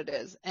to what it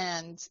is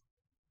and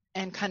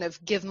kind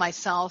of give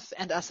myself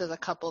and us as a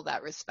couple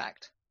that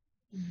respect.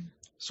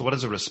 So what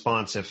is a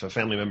response if a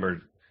family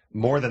member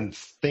more than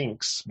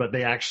thinks, but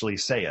they actually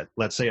say it?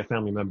 Let's say a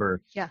family member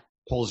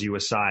pulls you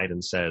aside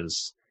and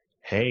says,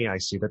 hey, I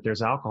see that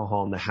there's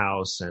alcohol in the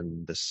house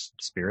and the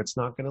spirit's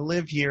not going to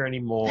live here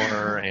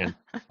anymore. And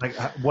like,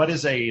 what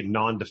does a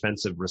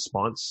non-defensive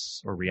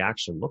response or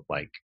reaction look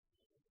like?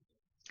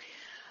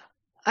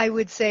 I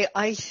would say,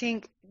 I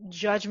think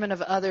judgment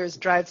of others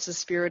drives the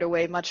spirit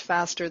away much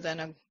faster than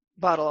a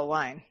bottle of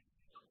wine.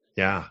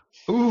 Yeah.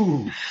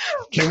 Ooh.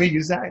 Can we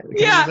use that? We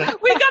got to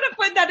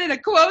put that in a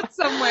quote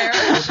somewhere.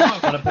 I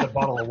got to put a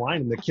bottle of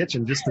wine in the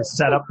kitchen just to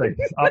set up the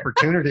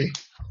opportunity.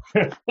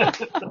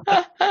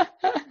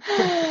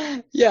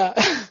 Yeah.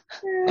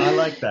 I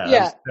like that.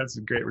 Yeah. That's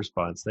a great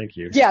response. Thank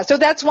you. Yeah. So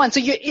that's one. So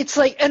it's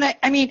like, and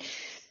I mean,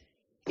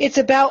 it's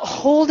about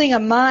holding a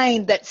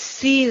mind that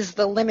sees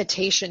the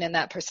limitation in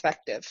that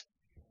perspective.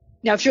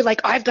 Now, if you're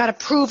like, I've got to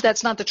prove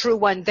that's not the true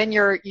one, then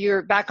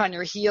you're back on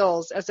your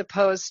heels, as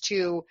opposed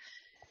to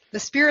the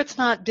Spirit's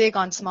not big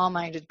on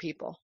small-minded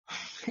people.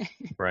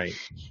 Right.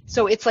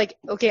 So it's like,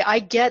 okay, I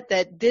get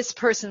that this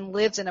person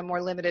lives in a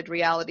more limited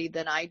reality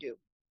than I do.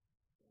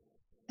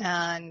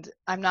 And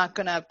I'm not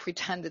going to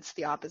pretend it's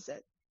the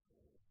opposite.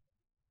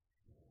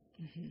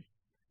 Mm-hmm.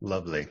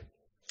 Lovely.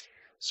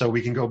 So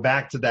we can go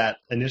back to that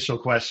initial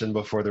question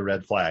before the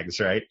red flags,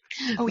 right?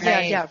 Oh,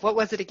 Right. yeah. What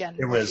was it again?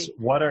 It was,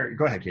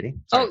 go ahead, Katie.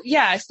 Sorry. Oh,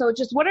 yeah. So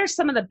just what are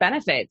some of the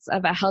benefits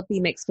of a healthy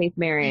mixed faith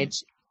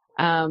marriage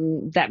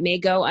that may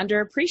go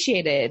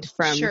underappreciated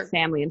from Sure.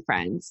 family and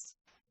friends?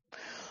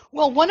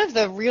 Well, one of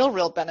the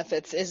real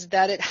benefits is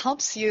that it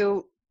helps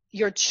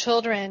your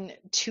children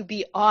to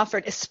be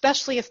offered,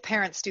 especially if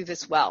parents do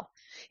this well.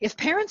 If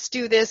parents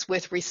do this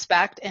with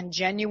respect and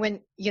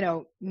genuine,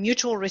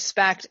 mutual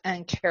respect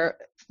and care,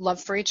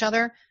 love for each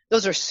other,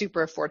 those are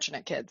super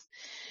fortunate kids,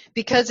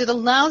 because it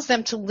allows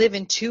them to live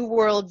in two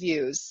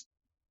worldviews,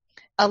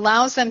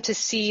 allows them to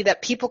see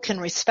that people can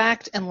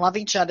respect and love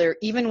each other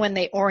even when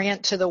they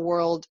orient to the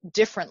world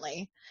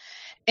differently,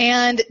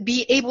 and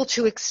be able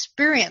to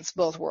experience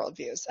both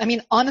worldviews. I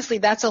mean, honestly,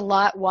 that's a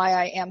lot why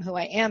I am who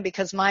I am,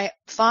 because my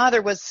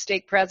father was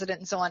stake president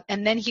and so on,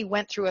 and then he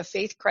went through a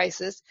faith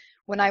crisis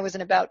when I was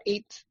in about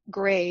 8th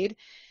grade.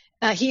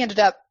 He ended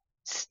up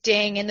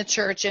staying in the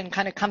church and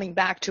kind of coming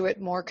back to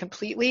it more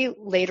completely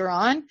later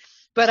on.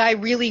 But I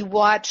really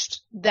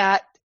watched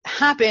that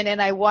happen,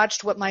 and I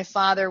watched what my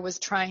father was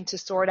trying to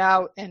sort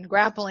out and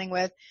grappling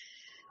with.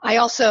 I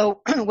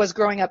also was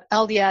growing up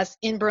LDS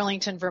in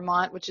Burlington,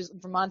 Vermont,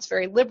 Vermont's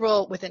very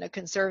liberal within a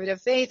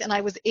conservative faith, and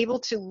I was able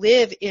to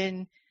live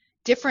in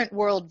different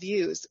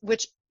worldviews,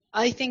 which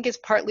I think is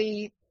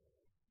partly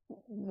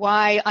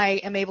why I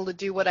am able to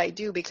do what I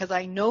do, because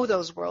I know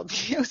those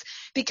worldviews,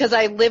 because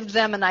I lived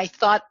them, and I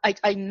thought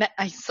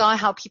I saw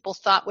how people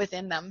thought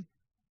within them.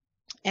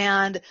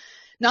 And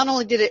not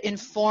only did it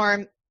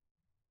inform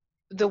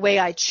the way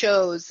I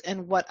chose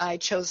and what I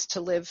chose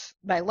to live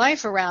my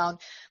life around,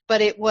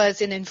 but it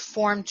was an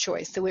informed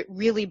choice. So it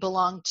really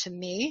belonged to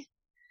me,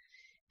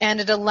 and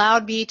it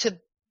allowed me to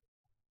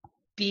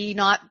be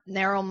not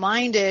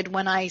narrow-minded.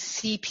 When I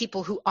see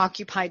people who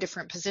occupy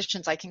different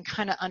positions, I can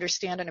kind of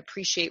understand and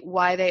appreciate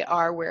why they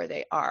are where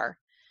they are.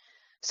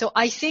 So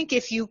I think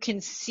if you can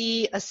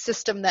see a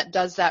system that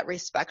does that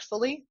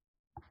respectfully,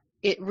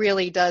 it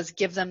really does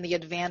give them the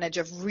advantage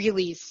of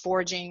really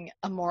forging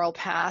a moral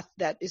path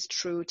that is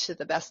true to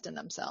the best in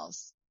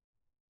themselves.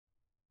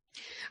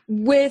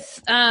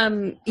 With,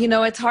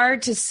 it's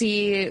hard to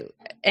see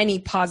any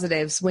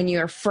positives when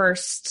you're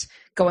first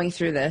going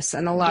through this.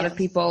 And a lot of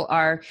people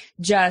are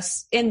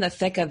just in the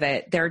thick of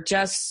it. They're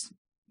just,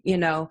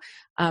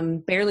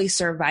 barely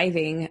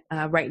surviving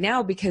right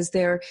now, because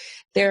they're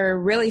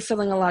really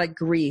feeling a lot of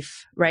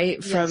grief,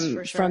 right?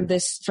 From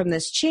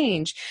this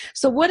change.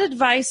 So what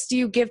advice do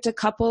you give to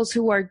couples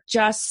who are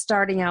just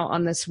starting out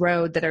on this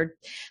road, that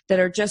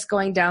are just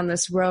going down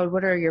this road?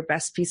 What are your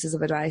best pieces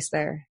of advice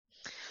there?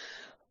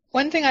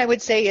 One thing I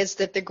would say is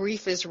that the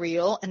grief is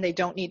real, and they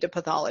don't need to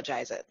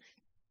pathologize it,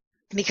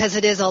 because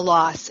it is a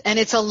loss, and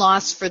it's a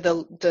loss for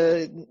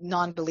the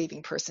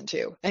non-believing person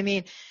too. I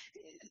mean,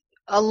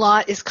 a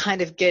lot is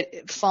kind of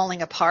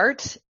falling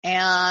apart,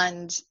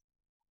 and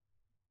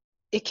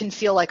it can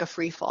feel like a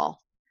free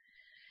fall,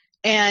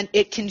 and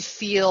it can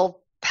feel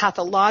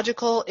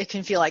pathological. It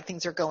can feel like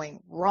things are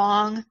going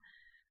wrong.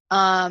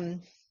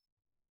 And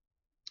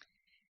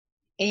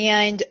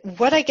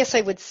what I guess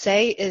I would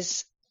say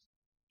is,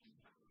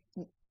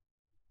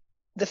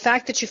 the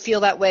fact that you feel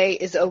that way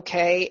is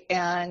okay,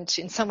 and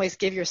in some ways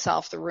give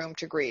yourself the room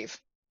to grieve,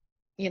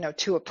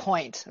 to a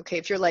point. Okay,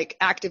 if you're like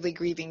actively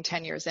grieving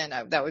 10 years in,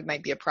 that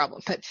might be a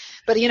problem. But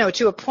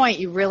to a point,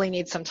 you really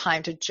need some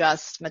time to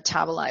just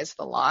metabolize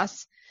the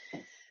loss.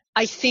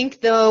 I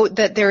think, though,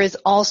 that there is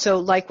also,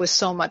 like with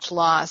so much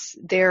loss,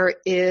 there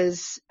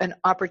is an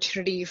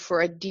opportunity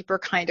for a deeper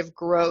kind of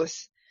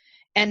growth,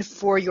 and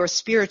for your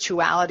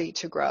spirituality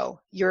to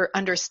grow, your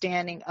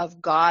understanding of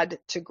God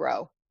to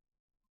grow.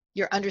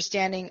 Your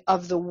understanding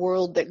of the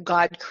world that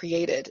God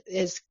created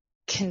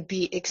can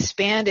be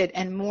expanded,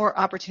 and more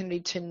opportunity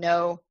to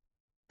know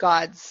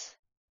God's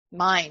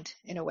mind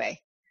in a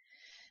way.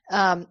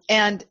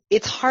 And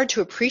it's hard to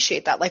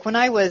appreciate that. Like when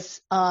I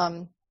was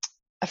a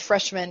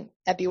freshman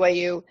at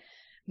BYU,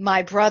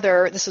 my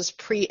brother, this was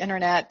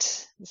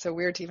pre-internet, it's so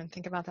weird to even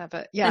think about that,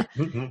 but yeah,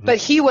 but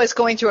he was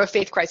going through a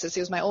faith crisis.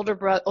 He was my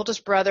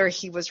oldest brother.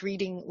 He was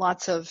reading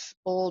lots of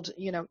old,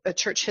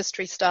 church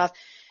history stuff,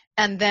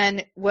 and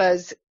then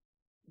was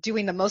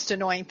doing the most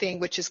annoying thing,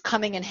 which is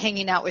coming and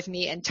hanging out with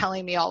me and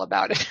telling me all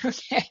about it.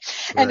 Okay.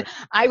 Right. And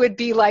I would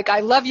be like,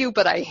 I love you,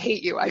 but I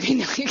hate you. I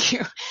mean,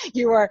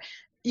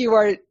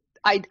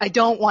 I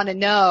don't want to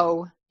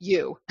know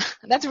you.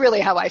 That's really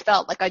how I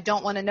felt. Like, I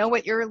don't want to know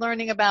what you're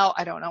learning about.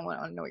 I don't want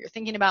to know what you're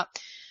thinking about.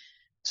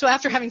 So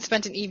after having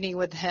spent an evening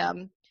with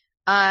him,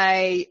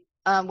 I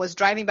was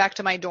driving back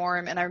to my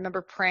dorm, and I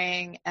remember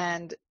praying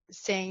and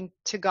saying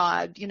to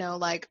God,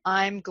 like,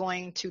 I'm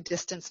going to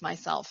distance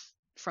myself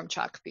from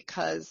Chuck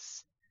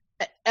because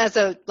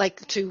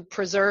to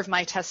preserve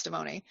my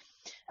testimony.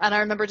 And I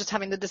remember just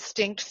having the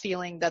distinct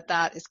feeling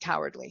that is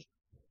cowardly.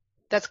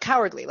 That's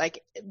cowardly.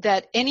 Like,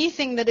 that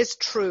anything that is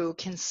true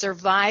can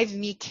survive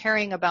me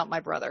caring about my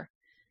brother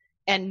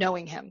and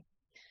knowing him.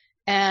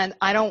 And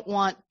I don't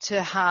want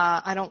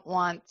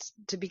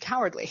to be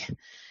cowardly.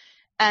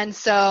 And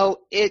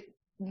so it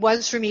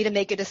was for me to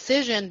make a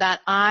decision that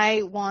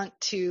I want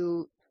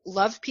to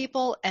love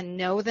people and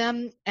know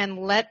them and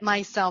let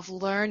myself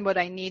learn what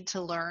I need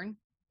to learn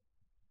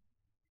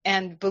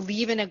and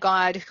believe in a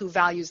God who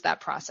values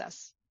that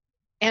process.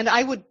 And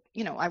I would,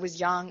 I was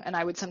young, and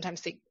I would sometimes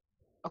think,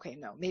 okay,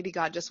 no, maybe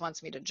God just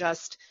wants me to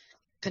just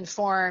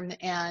conform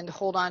and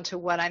hold on to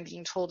what I'm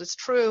being told is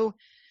true.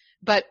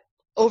 But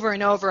over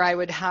and over, I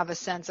would have a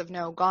sense of,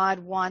 no, God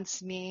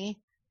wants me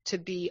to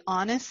be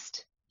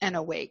honest and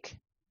awake,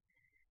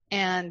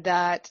 and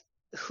that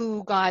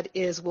who God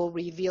is will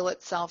reveal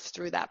itself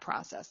through that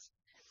process.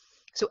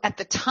 So at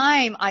the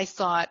time, I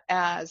saw it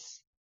as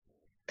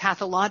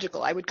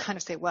pathological. I would kind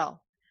of say,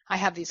 well, I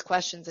have these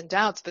questions and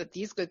doubts, but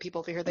these good people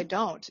over here, they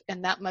don't.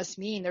 And that must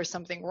mean there's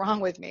something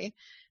wrong with me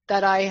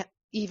that I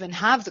even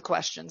have the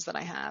questions that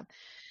I have.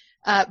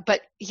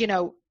 But,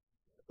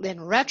 in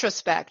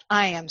retrospect,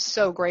 I am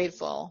so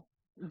grateful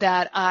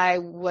that I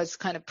was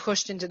kind of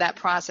pushed into that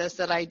process,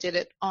 that I did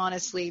it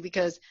honestly,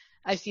 because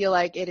I feel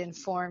like it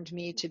informed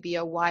me to be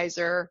a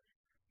wiser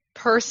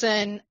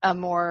person, a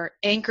more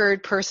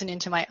anchored person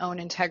into my own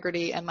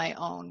integrity and my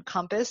own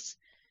compass.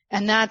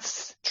 And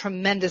that's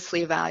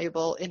tremendously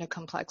valuable in a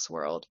complex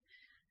world.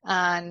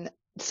 And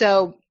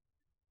so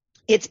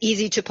it's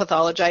easy to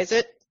pathologize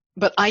it,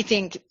 but I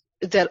think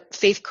that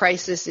faith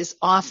crisis is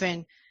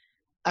often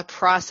a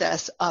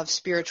process of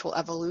spiritual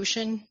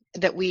evolution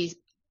that we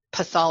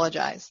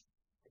pathologize.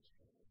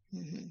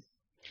 Mm-hmm.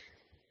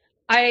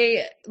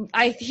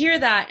 I hear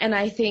that, and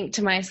I think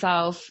to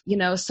myself,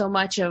 so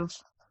much of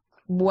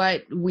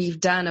what we've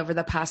done over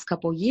the past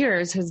couple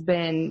years has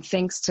been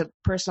thanks to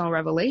personal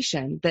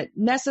revelation that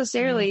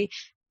necessarily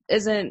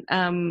isn't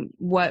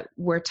what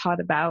we're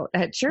taught about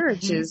at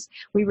church. Is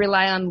we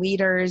rely on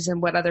leaders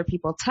and what other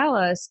people tell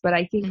us. But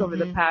I think over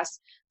the past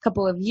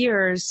couple of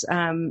years,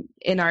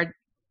 in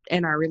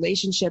our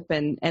relationship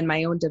and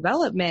my own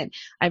development,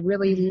 I've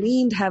really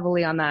leaned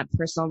heavily on that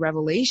personal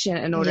revelation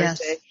in order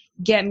to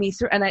get me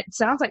through. And it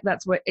sounds like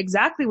that's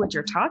exactly what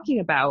you're talking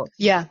about.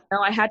 Yeah.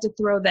 I had to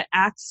throw the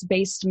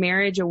acts-based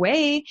marriage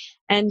away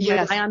and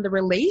rely on the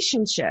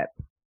relationship.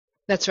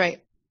 That's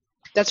right.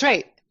 That's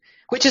right.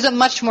 Which is a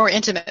much more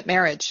intimate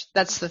marriage.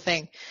 That's the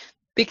thing.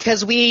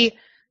 Because we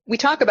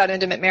talk about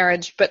intimate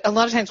marriage, but a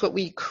lot of times what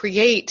we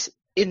create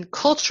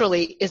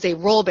culturally is a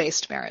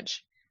role-based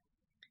marriage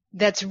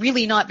that's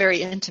really not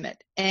very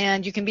intimate.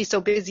 And you can be so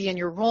busy in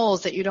your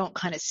roles that you don't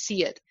kind of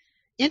see it.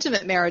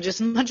 Intimate marriage is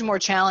much more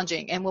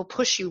challenging and will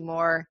push you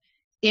more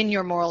in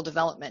your moral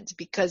development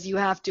because you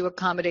have to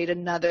accommodate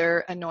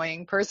another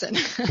annoying person.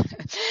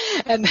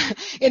 And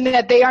in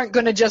that they aren't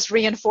going to just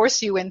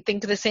reinforce you and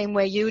think the same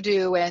way you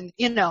do and,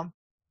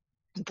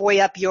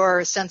 buoy up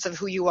your sense of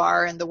who you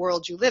are and the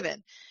world you live in.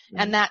 Mm-hmm.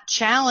 And that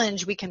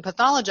challenge, we can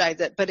pathologize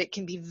it, but it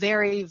can be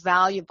very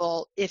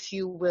valuable if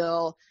you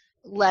will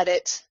let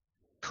it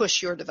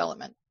push your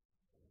development.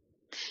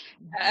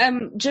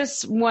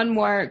 Just one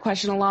more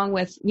question along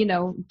with,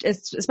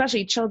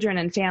 especially children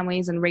and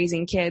families and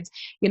raising kids,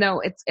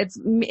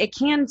 it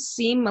can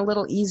seem a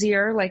little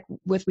easier, like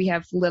we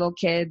have little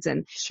kids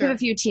and we have a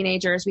few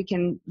teenagers, we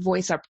can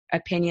voice our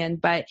opinion,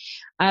 but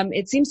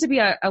it seems to be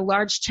a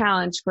large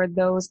challenge for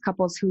those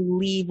couples who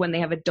leave when they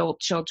have adult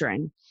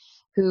children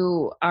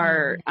who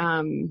are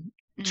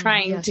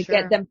trying to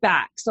get them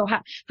back. So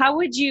how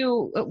would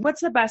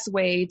what's the best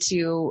way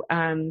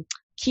to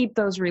keep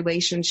those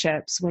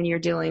relationships when you're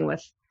dealing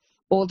with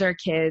older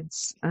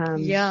kids?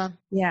 Yeah.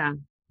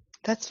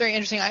 That's very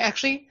interesting. I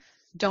actually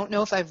don't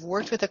know if I've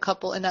worked with a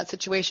couple in that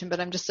situation, but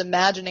I'm just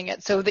imagining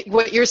it. So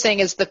what you're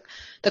saying is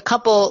the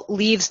couple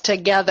leaves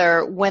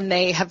together when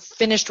they have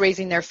finished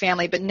raising their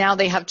family, but now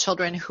they have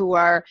children who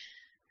are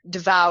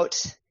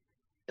devout,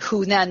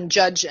 who then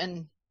judge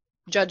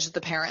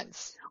the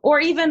parents. Or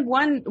even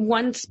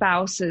one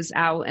spouse is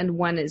out and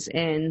one is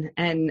in,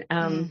 and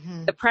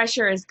the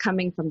pressure is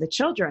coming from the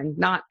children,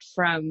 not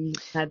from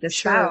the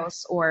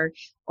spouse or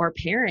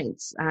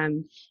parents.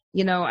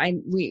 We know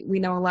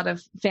a lot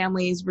of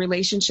families,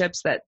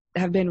 relationships that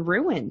have been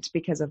ruined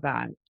because of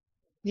that.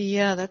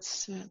 Yeah,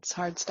 that's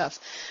hard stuff.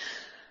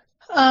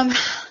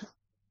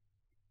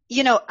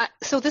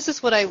 So this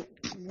is what I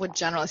would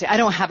generally say. I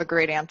don't have a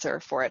great answer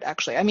for it,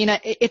 actually. I mean,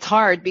 it's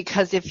hard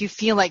because if you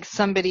feel like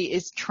somebody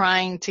is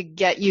trying to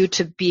get you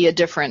to be a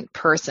different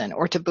person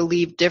or to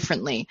believe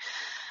differently,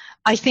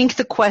 I think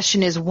the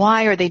question is,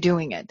 why are they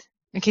doing it?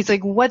 Okay, it's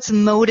like, what's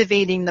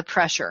motivating the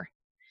pressure?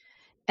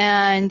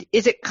 And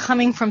is it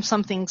coming from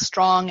something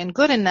strong and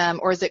good in them,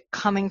 or is it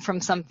coming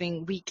from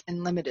something weak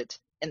and limited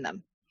in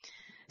them?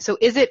 So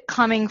is it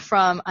coming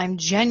from, I'm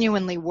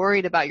genuinely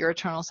worried about your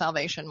eternal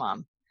salvation,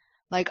 Mom?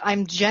 Like,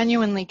 I'm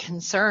genuinely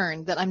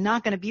concerned that I'm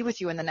not going to be with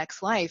you in the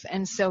next life.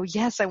 And so,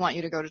 yes, I want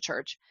you to go to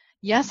church.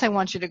 Yes, I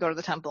want you to go to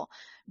the temple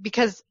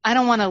because I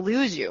don't want to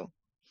lose you.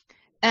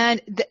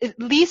 And at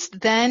least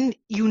then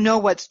you know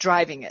what's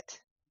driving it.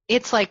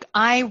 It's like,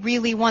 I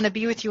really want to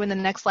be with you in the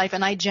next life,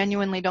 and I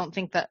genuinely don't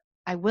think that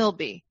I will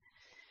be.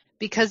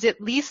 Because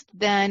at least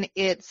then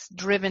it's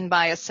driven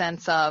by a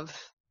sense of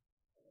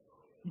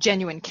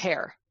genuine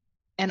care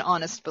and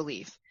honest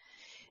belief.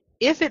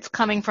 If it's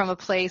coming from a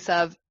place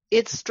of,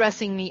 it's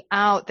stressing me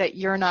out that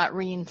you're not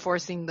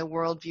reinforcing the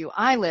worldview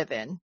I live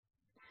in,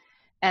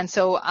 and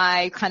so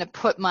I kind of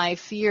put my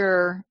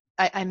fear,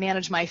 I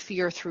manage my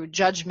fear through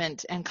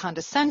judgment and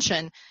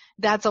condescension,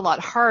 that's a lot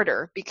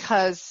harder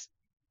because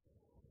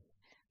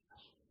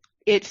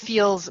it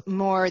feels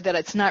more that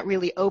it's not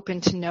really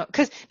open to know.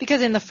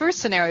 Because in the first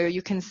scenario,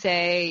 you can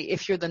say,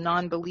 if you're the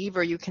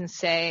non-believer, you can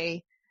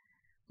say,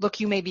 look,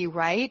 you may be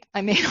right.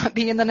 I may not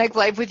be in the next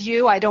life with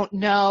you. I don't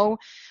know,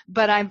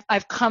 but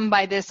I've come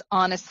by this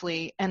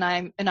honestly, and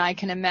I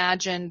can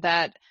imagine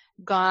that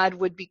God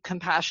would be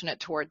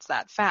compassionate towards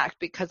that fact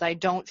because I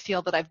don't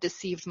feel that I've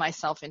deceived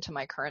myself into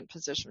my current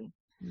position.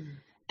 Mm.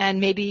 And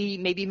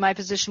maybe my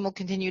position will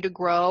continue to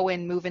grow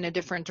and move in a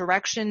different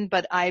direction,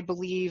 but I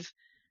believe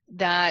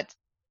that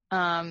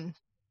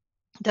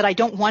that I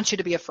don't want you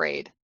to be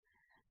afraid,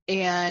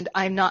 and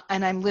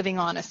I'm living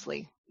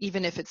honestly,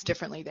 even if it's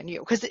differently than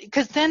you,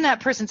 because then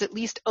that person's at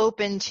least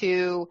open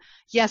to,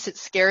 yes, it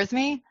scares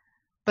me,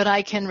 but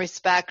I can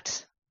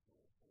respect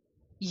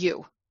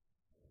you.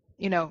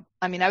 You know,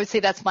 I mean, I would say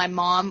that's my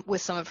mom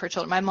with some of her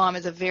children. My mom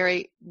is a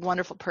very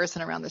wonderful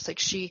person around this. Like,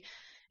 she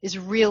is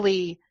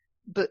really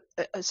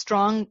a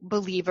strong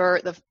believer.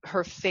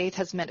 Her faith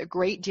has meant a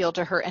great deal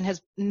to her and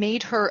has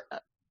made her.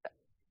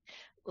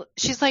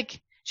 She's like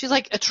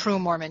a true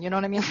Mormon. You know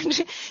what I mean?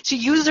 She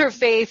used her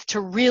faith to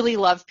really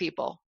love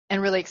people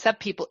and really accept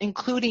people,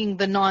 including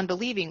the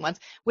non-believing ones,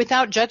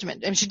 without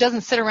judgment. And she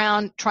doesn't sit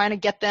around trying to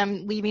get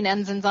them, leaving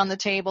ensigns on the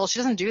table. She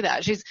doesn't do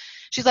that. She's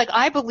like,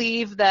 I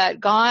believe that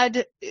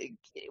God,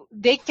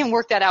 they can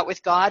work that out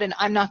with God, and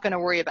I'm not going to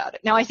worry about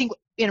it. Now, I think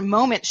in a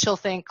moment she'll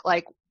think,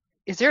 like,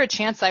 is there a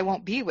chance I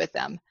won't be with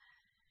them?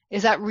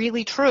 Is that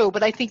really true?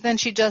 But I think then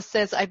she just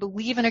says, I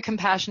believe in a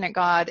compassionate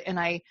God, and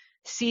I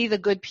see the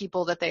good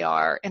people that they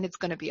are, and it's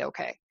going to be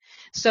okay.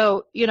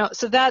 So,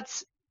 so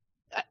that's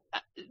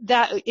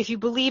that. If you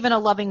believe in a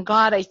loving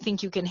God, I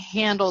think you can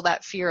handle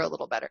that fear a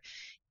little better.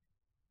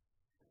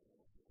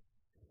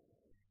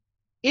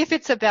 If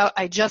it's about,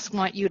 I just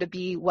want you to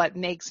be what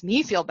makes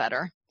me feel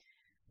better,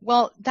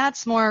 well,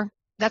 that's not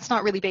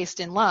really based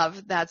in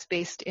love. That's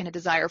based in a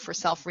desire for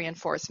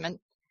self-reinforcement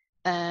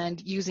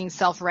and using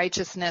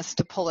self-righteousness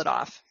to pull it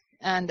off.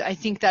 And I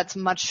think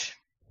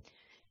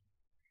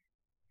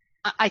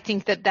I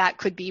think that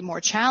could be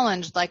more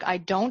challenged. Like, I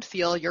don't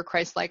feel your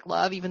Christ-like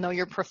love, even though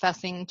you're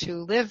professing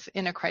to live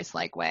in a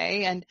Christ-like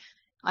way. And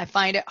I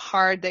find it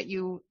hard that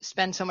you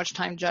spend so much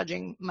time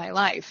judging my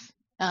life.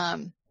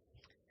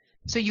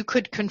 So you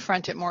could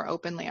confront it more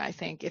openly, I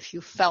think, if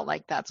you felt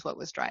like that's what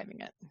was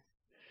driving it.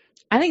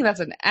 I think that's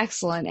an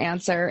excellent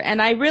answer.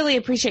 And I really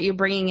appreciate you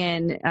bringing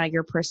in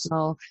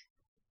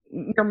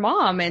your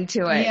mom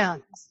into it. Yeah.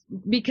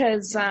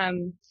 Because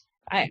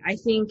I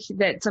think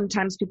that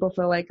sometimes people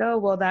feel like, oh,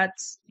 well,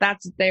 that's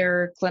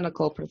their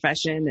clinical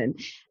profession.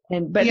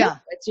 But yeah,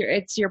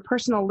 it's your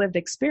personal lived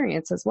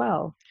experience as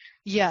well.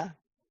 Yeah.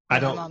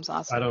 Mom's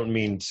awesome. I don't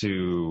mean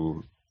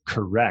to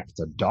correct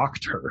a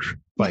doctor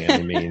by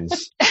any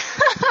means,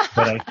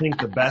 but I think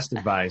the best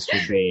advice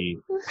would be,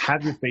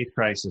 have your faith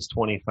crisis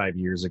 25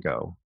 years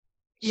ago.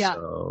 Yeah.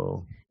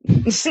 So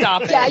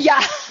stop it.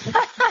 Yeah.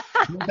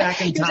 Go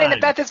back in time. You're saying the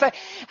best is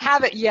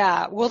have it.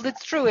 Yeah. Well,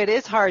 it's true. It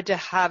is hard to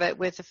have it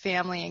with a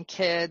family and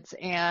kids,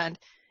 and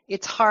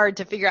it's hard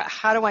to figure out,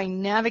 how do I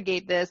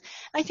navigate this?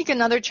 I think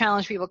another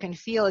challenge people can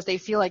feel is they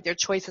feel like their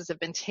choices have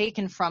been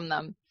taken from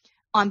them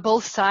on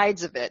both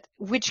sides of it,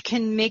 which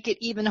can make it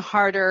even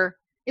harder.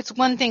 It's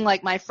one thing,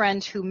 like my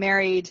friend who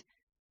married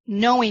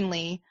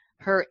knowingly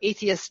her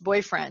atheist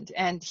boyfriend,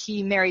 and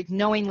he married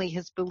knowingly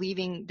his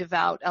believing,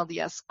 devout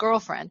LDS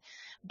girlfriend.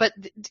 But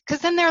because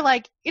then they're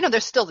like,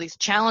 there's still these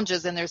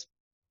challenges and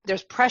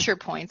there's pressure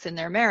points in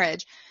their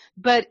marriage,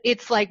 but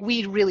it's like,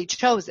 we really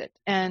chose it,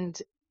 and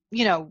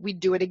we'd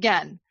do it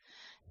again.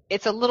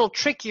 It's a little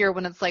trickier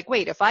when it's like,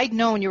 wait, if I'd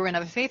known you were going to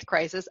have a faith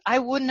crisis, I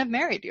wouldn't have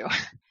married you.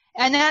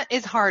 And that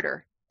is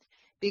harder,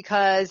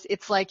 because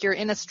it's like you're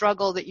in a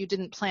struggle that you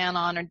didn't plan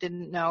on or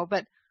didn't know.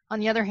 But on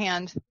the other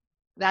hand,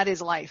 that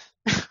is life.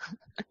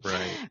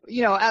 Right.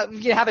 You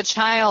have a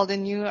child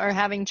and you are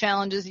having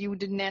challenges you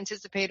didn't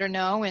anticipate or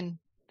know, and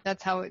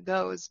that's how it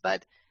goes.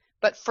 But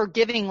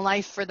forgiving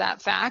life for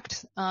that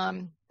fact,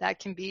 that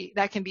can be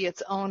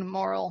its own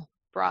moral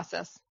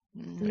process.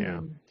 Mm-hmm. Yeah.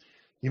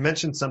 You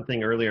mentioned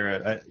something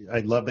earlier. I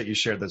love that you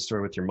shared that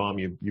story with your mom.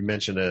 You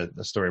mentioned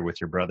a story with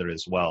your brother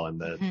as well,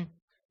 and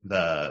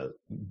the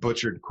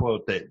butchered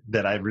quote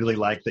that I really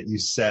like that you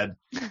said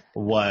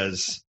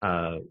was,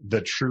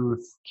 the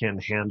truth can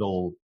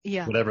handle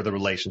whatever the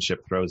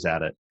relationship throws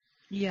at it.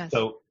 Yes.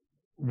 So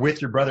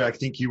with your brother, I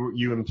think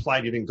you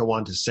implied, you didn't go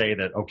on to say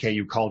that, okay,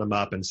 you called him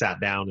up and sat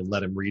down and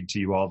let him read to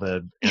you all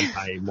the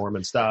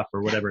anti-Mormon stuff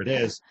or whatever it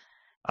is.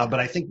 But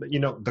I think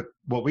that,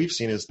 what we've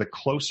seen is the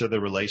closer the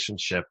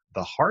relationship,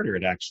 the harder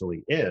it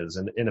actually is.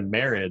 And in a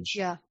marriage,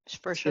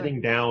 for sure,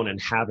 sitting down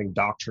and having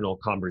doctrinal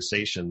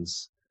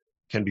conversations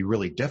can be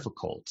really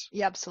difficult.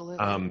 Yeah,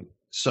 absolutely.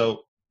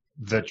 So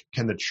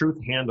can the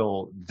truth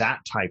handle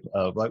that type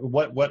of, like,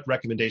 what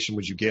recommendation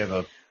would you give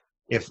of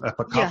if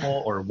a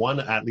couple or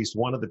at least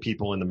one of the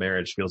people in the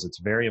marriage feels it's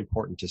very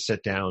important to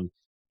sit down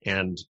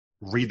and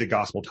read the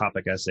gospel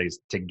topic essays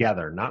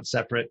together, not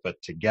separate, but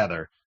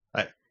together?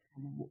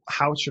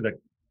 How should a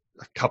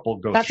couple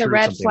go That's through a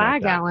red something flag,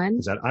 like that?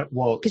 Alan.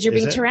 Because you're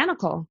being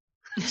tyrannical.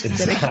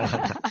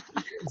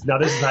 Now,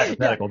 this is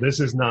hypothetical. This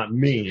is not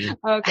me.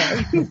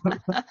 Okay.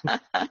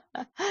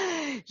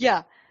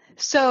 Yeah.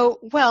 So,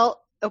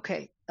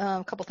 okay.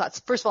 A couple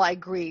thoughts. First of all, I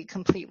agree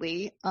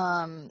completely.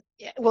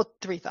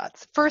 Three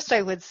thoughts. First,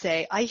 I would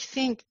say, I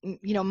think,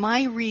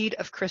 my read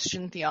of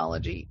Christian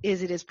theology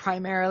is it is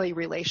primarily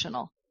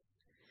relational.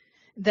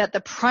 That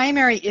the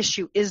primary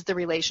issue is the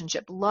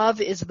relationship. Love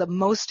is the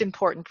most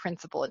important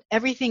principle, and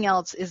everything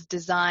else is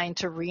designed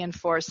to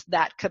reinforce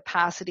that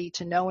capacity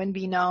to know and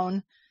be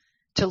known,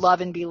 to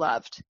love and be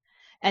loved.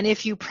 And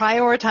if you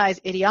prioritize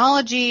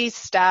ideology,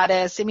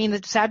 status,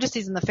 the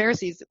Sadducees and the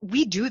Pharisees,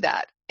 we do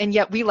that. And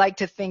yet we like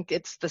to think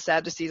it's the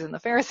Sadducees and the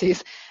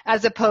Pharisees,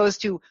 as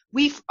opposed to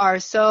we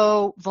are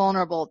so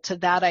vulnerable to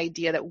that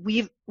idea that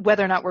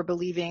whether or not we're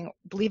believing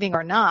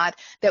or not,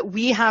 that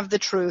we have the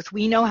truth,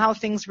 we know how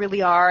things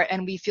really are,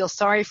 and we feel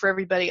sorry for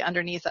everybody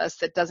underneath us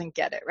that doesn't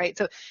get it, right?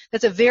 So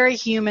that's a very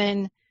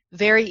human,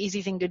 very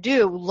easy thing to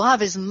do.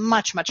 Love is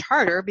much, much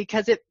harder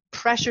because it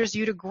pressures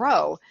you to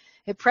grow.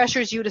 It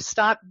pressures you to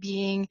stop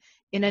being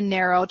in a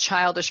narrow,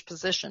 childish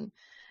position.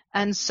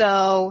 And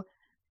so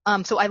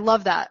I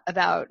love that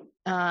about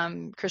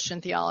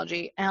Christian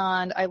theology,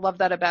 and I love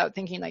that about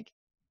thinking like,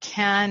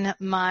 can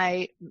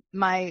my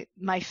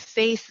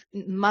faith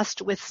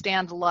must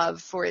withstand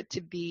love for it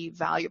to be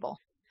valuable.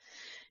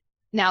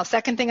 Now,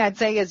 second thing I'd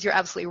say is you're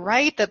absolutely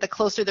right that the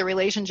closer the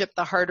relationship,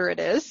 the harder it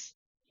is,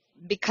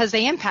 because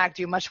they impact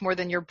you much more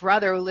than your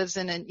brother who lives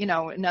in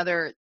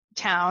another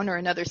town or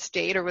another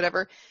state or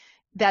whatever.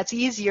 That's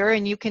easier,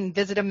 and you can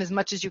visit him as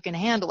much as you can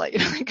handle it,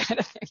 that kind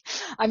of thing.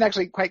 I'm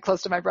actually quite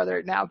close to my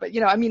brother now, but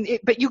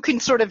but you can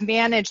sort of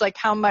manage like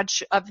how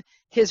much of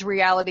his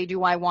reality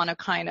do I want to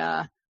kind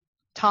of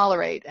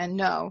tolerate and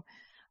know.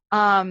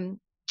 But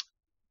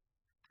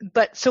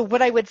so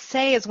what I would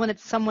say is when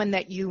it's someone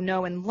that you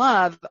know and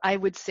love, I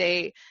would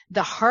say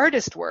the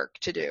hardest work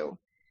to do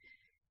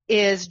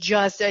is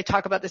I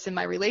talk about this in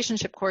my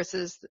relationship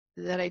courses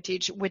that I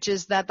teach, which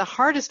is that the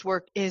hardest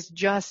work is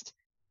just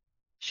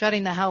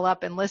shutting the hell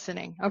up and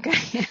listening,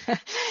 okay?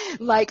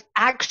 Like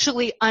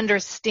actually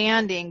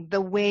understanding the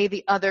way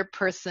the other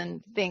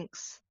person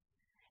thinks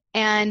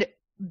and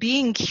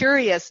being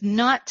curious,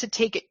 not to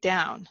take it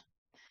down,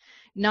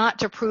 not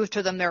to prove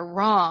to them they're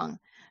wrong,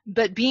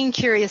 but being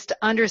curious to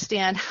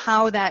understand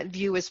how that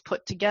view is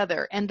put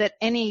together, and that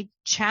any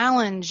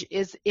challenge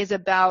is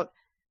about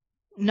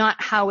not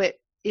how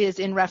it is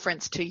in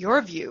reference to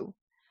your view,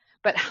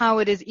 but how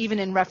it is even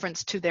in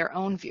reference to their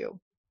own view.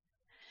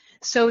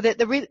 So that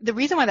the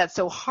reason why that's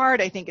so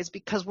hard, I think, is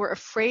because we're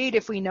afraid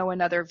if we know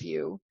another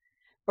view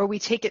or we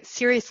take it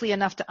seriously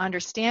enough to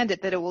understand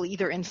it, that it will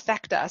either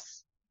infect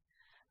us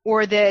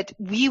or that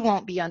we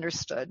won't be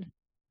understood.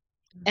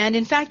 And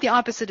in fact, the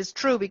opposite is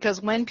true,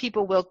 because when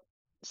people will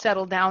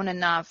settle down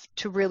enough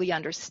to really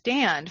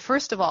understand,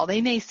 first of all,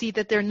 they may see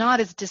that they're not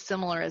as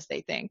dissimilar as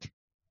they think.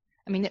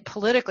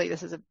 Politically,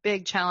 this is a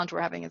big challenge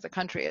we're having as a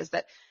country, is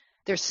that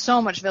there's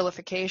so much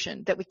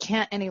vilification that we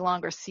can't any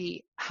longer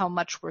see how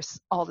much we're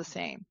all the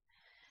same.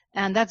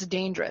 And that's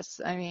dangerous,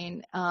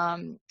 and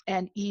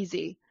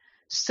easy.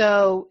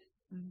 So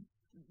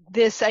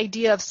this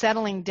idea of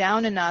settling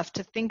down enough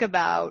to think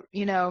about,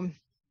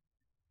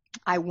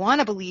 I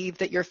want to believe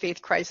that your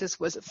faith crisis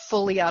was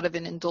fully out of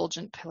an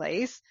indulgent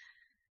place,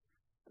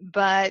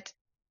 but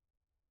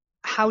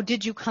how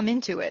did you come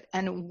into it?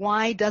 And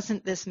why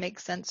doesn't this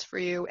make sense for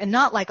you? And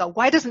not like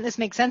why doesn't this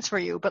make sense for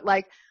you, but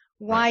like,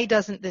 why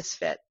doesn't this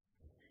fit?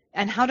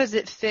 And how does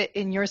it fit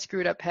in your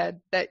screwed up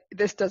head that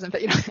this doesn't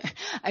fit?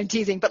 I'm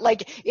teasing, but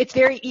like, it's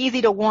very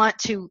easy to want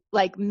to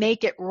like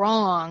make it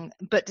wrong,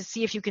 but to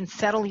see if you can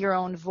settle your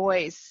own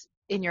voice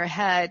in your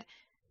head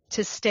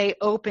to stay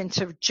open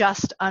to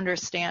just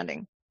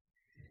understanding.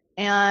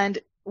 And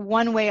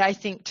one way I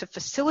think to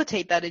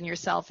facilitate that in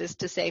yourself is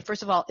to say,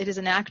 first of all, it is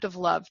an act of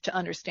love to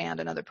understand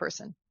another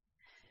person.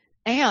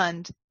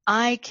 And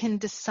I can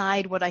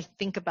decide what I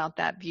think about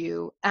that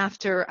view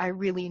after I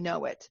really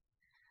know it,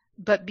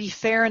 but be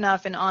fair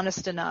enough and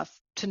honest enough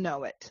to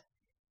know it.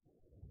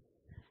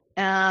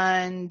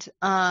 And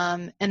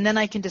then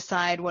I can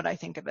decide what I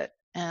think of it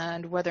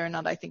and whether or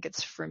not I think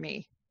it's for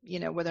me.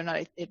 whether or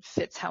not it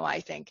fits how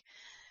I think.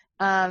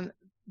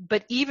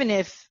 But even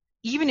if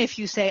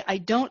you say, I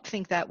don't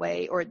think that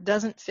way, or it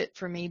doesn't fit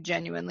for me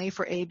genuinely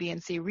for A, B,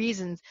 and C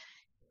reasons,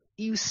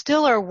 you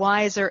still are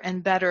wiser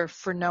and better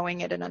for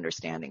knowing it and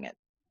understanding it.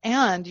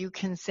 And you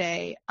can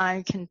say,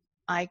 I can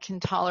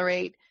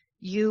tolerate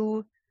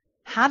you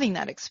having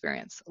that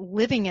experience,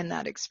 living in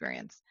that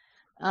experience.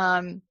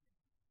 And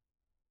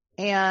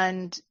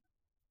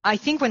I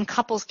think when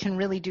couples can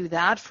really do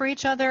that for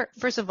each other,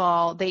 first of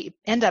all, they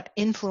end up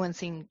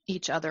influencing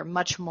each other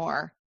much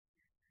more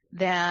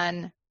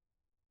than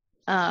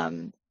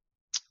they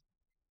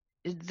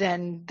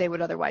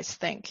would otherwise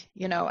think.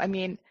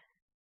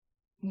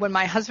 When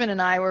my husband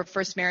and I were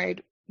first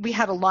married, we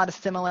had a lot of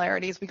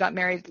similarities. We got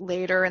married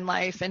later in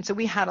life, and so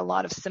we had a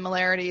lot of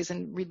similarities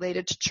and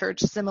related to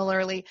church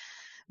similarly.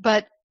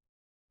 But,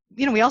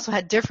 we also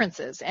had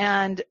differences,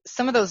 and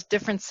some of those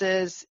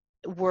differences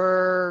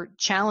were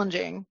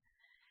challenging,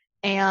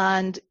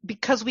 and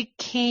because we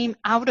came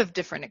out of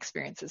different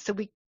experiences. So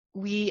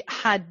we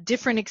had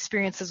different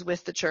experiences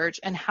with the church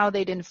and how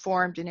they'd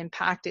informed and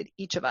impacted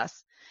each of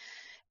us.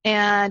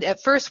 And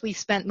at first we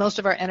spent most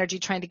of our energy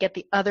trying to get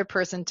the other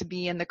person to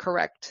be in the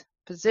correct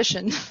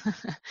position.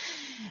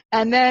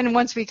 And then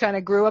once we kind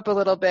of grew up a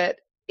little bit,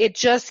 it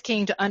just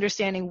came to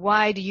understanding,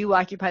 why do you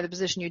occupy the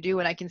position you do?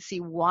 And I can see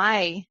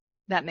why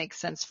that makes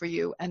sense for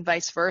you, and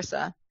vice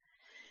versa.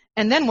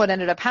 And then what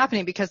ended up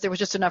happening, because there was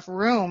just enough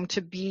room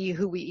to be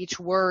who we each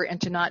were and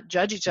to not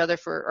judge each other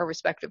for our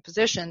respective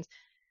positions,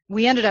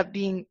 we ended up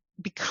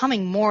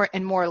becoming more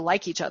and more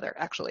like each other,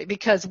 actually,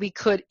 because we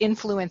could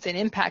influence and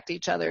impact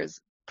each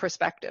other's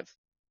perspective.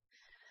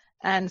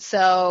 And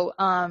so,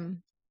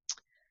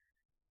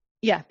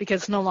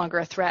 because it's no longer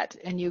a threat,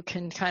 and you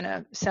can kind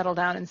of settle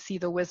down and see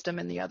the wisdom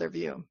in the other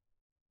view.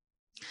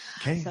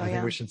 Okay, so, I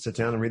think we should sit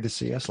down and read the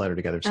CS letter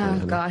together.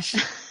 Oh, gosh.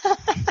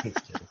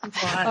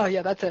 Oh,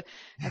 yeah, that's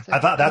I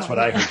thought that's what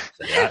I heard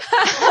you say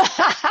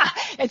that.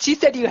 And she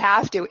said you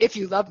have to, if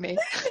you love me.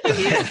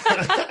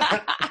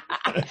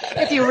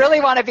 If you really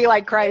want to be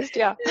like Christ,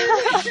 yeah.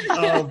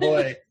 Oh,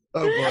 boy.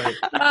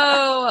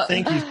 Oh.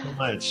 Thank you so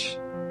much.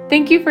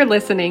 Thank you for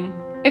listening.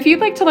 If you'd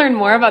like to learn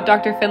more about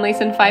Dr.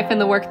 Finlayson Fife and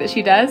the work that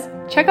she does,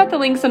 check out the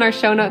links in our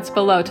show notes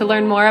below to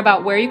learn more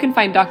about where you can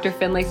find Dr.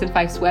 Finlayson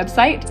Fife's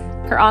website,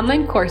 her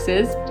online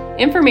courses,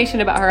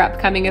 information about her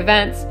upcoming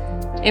events,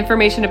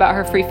 information about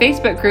her free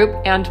Facebook group,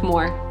 and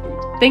more.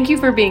 Thank you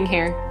for being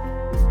here.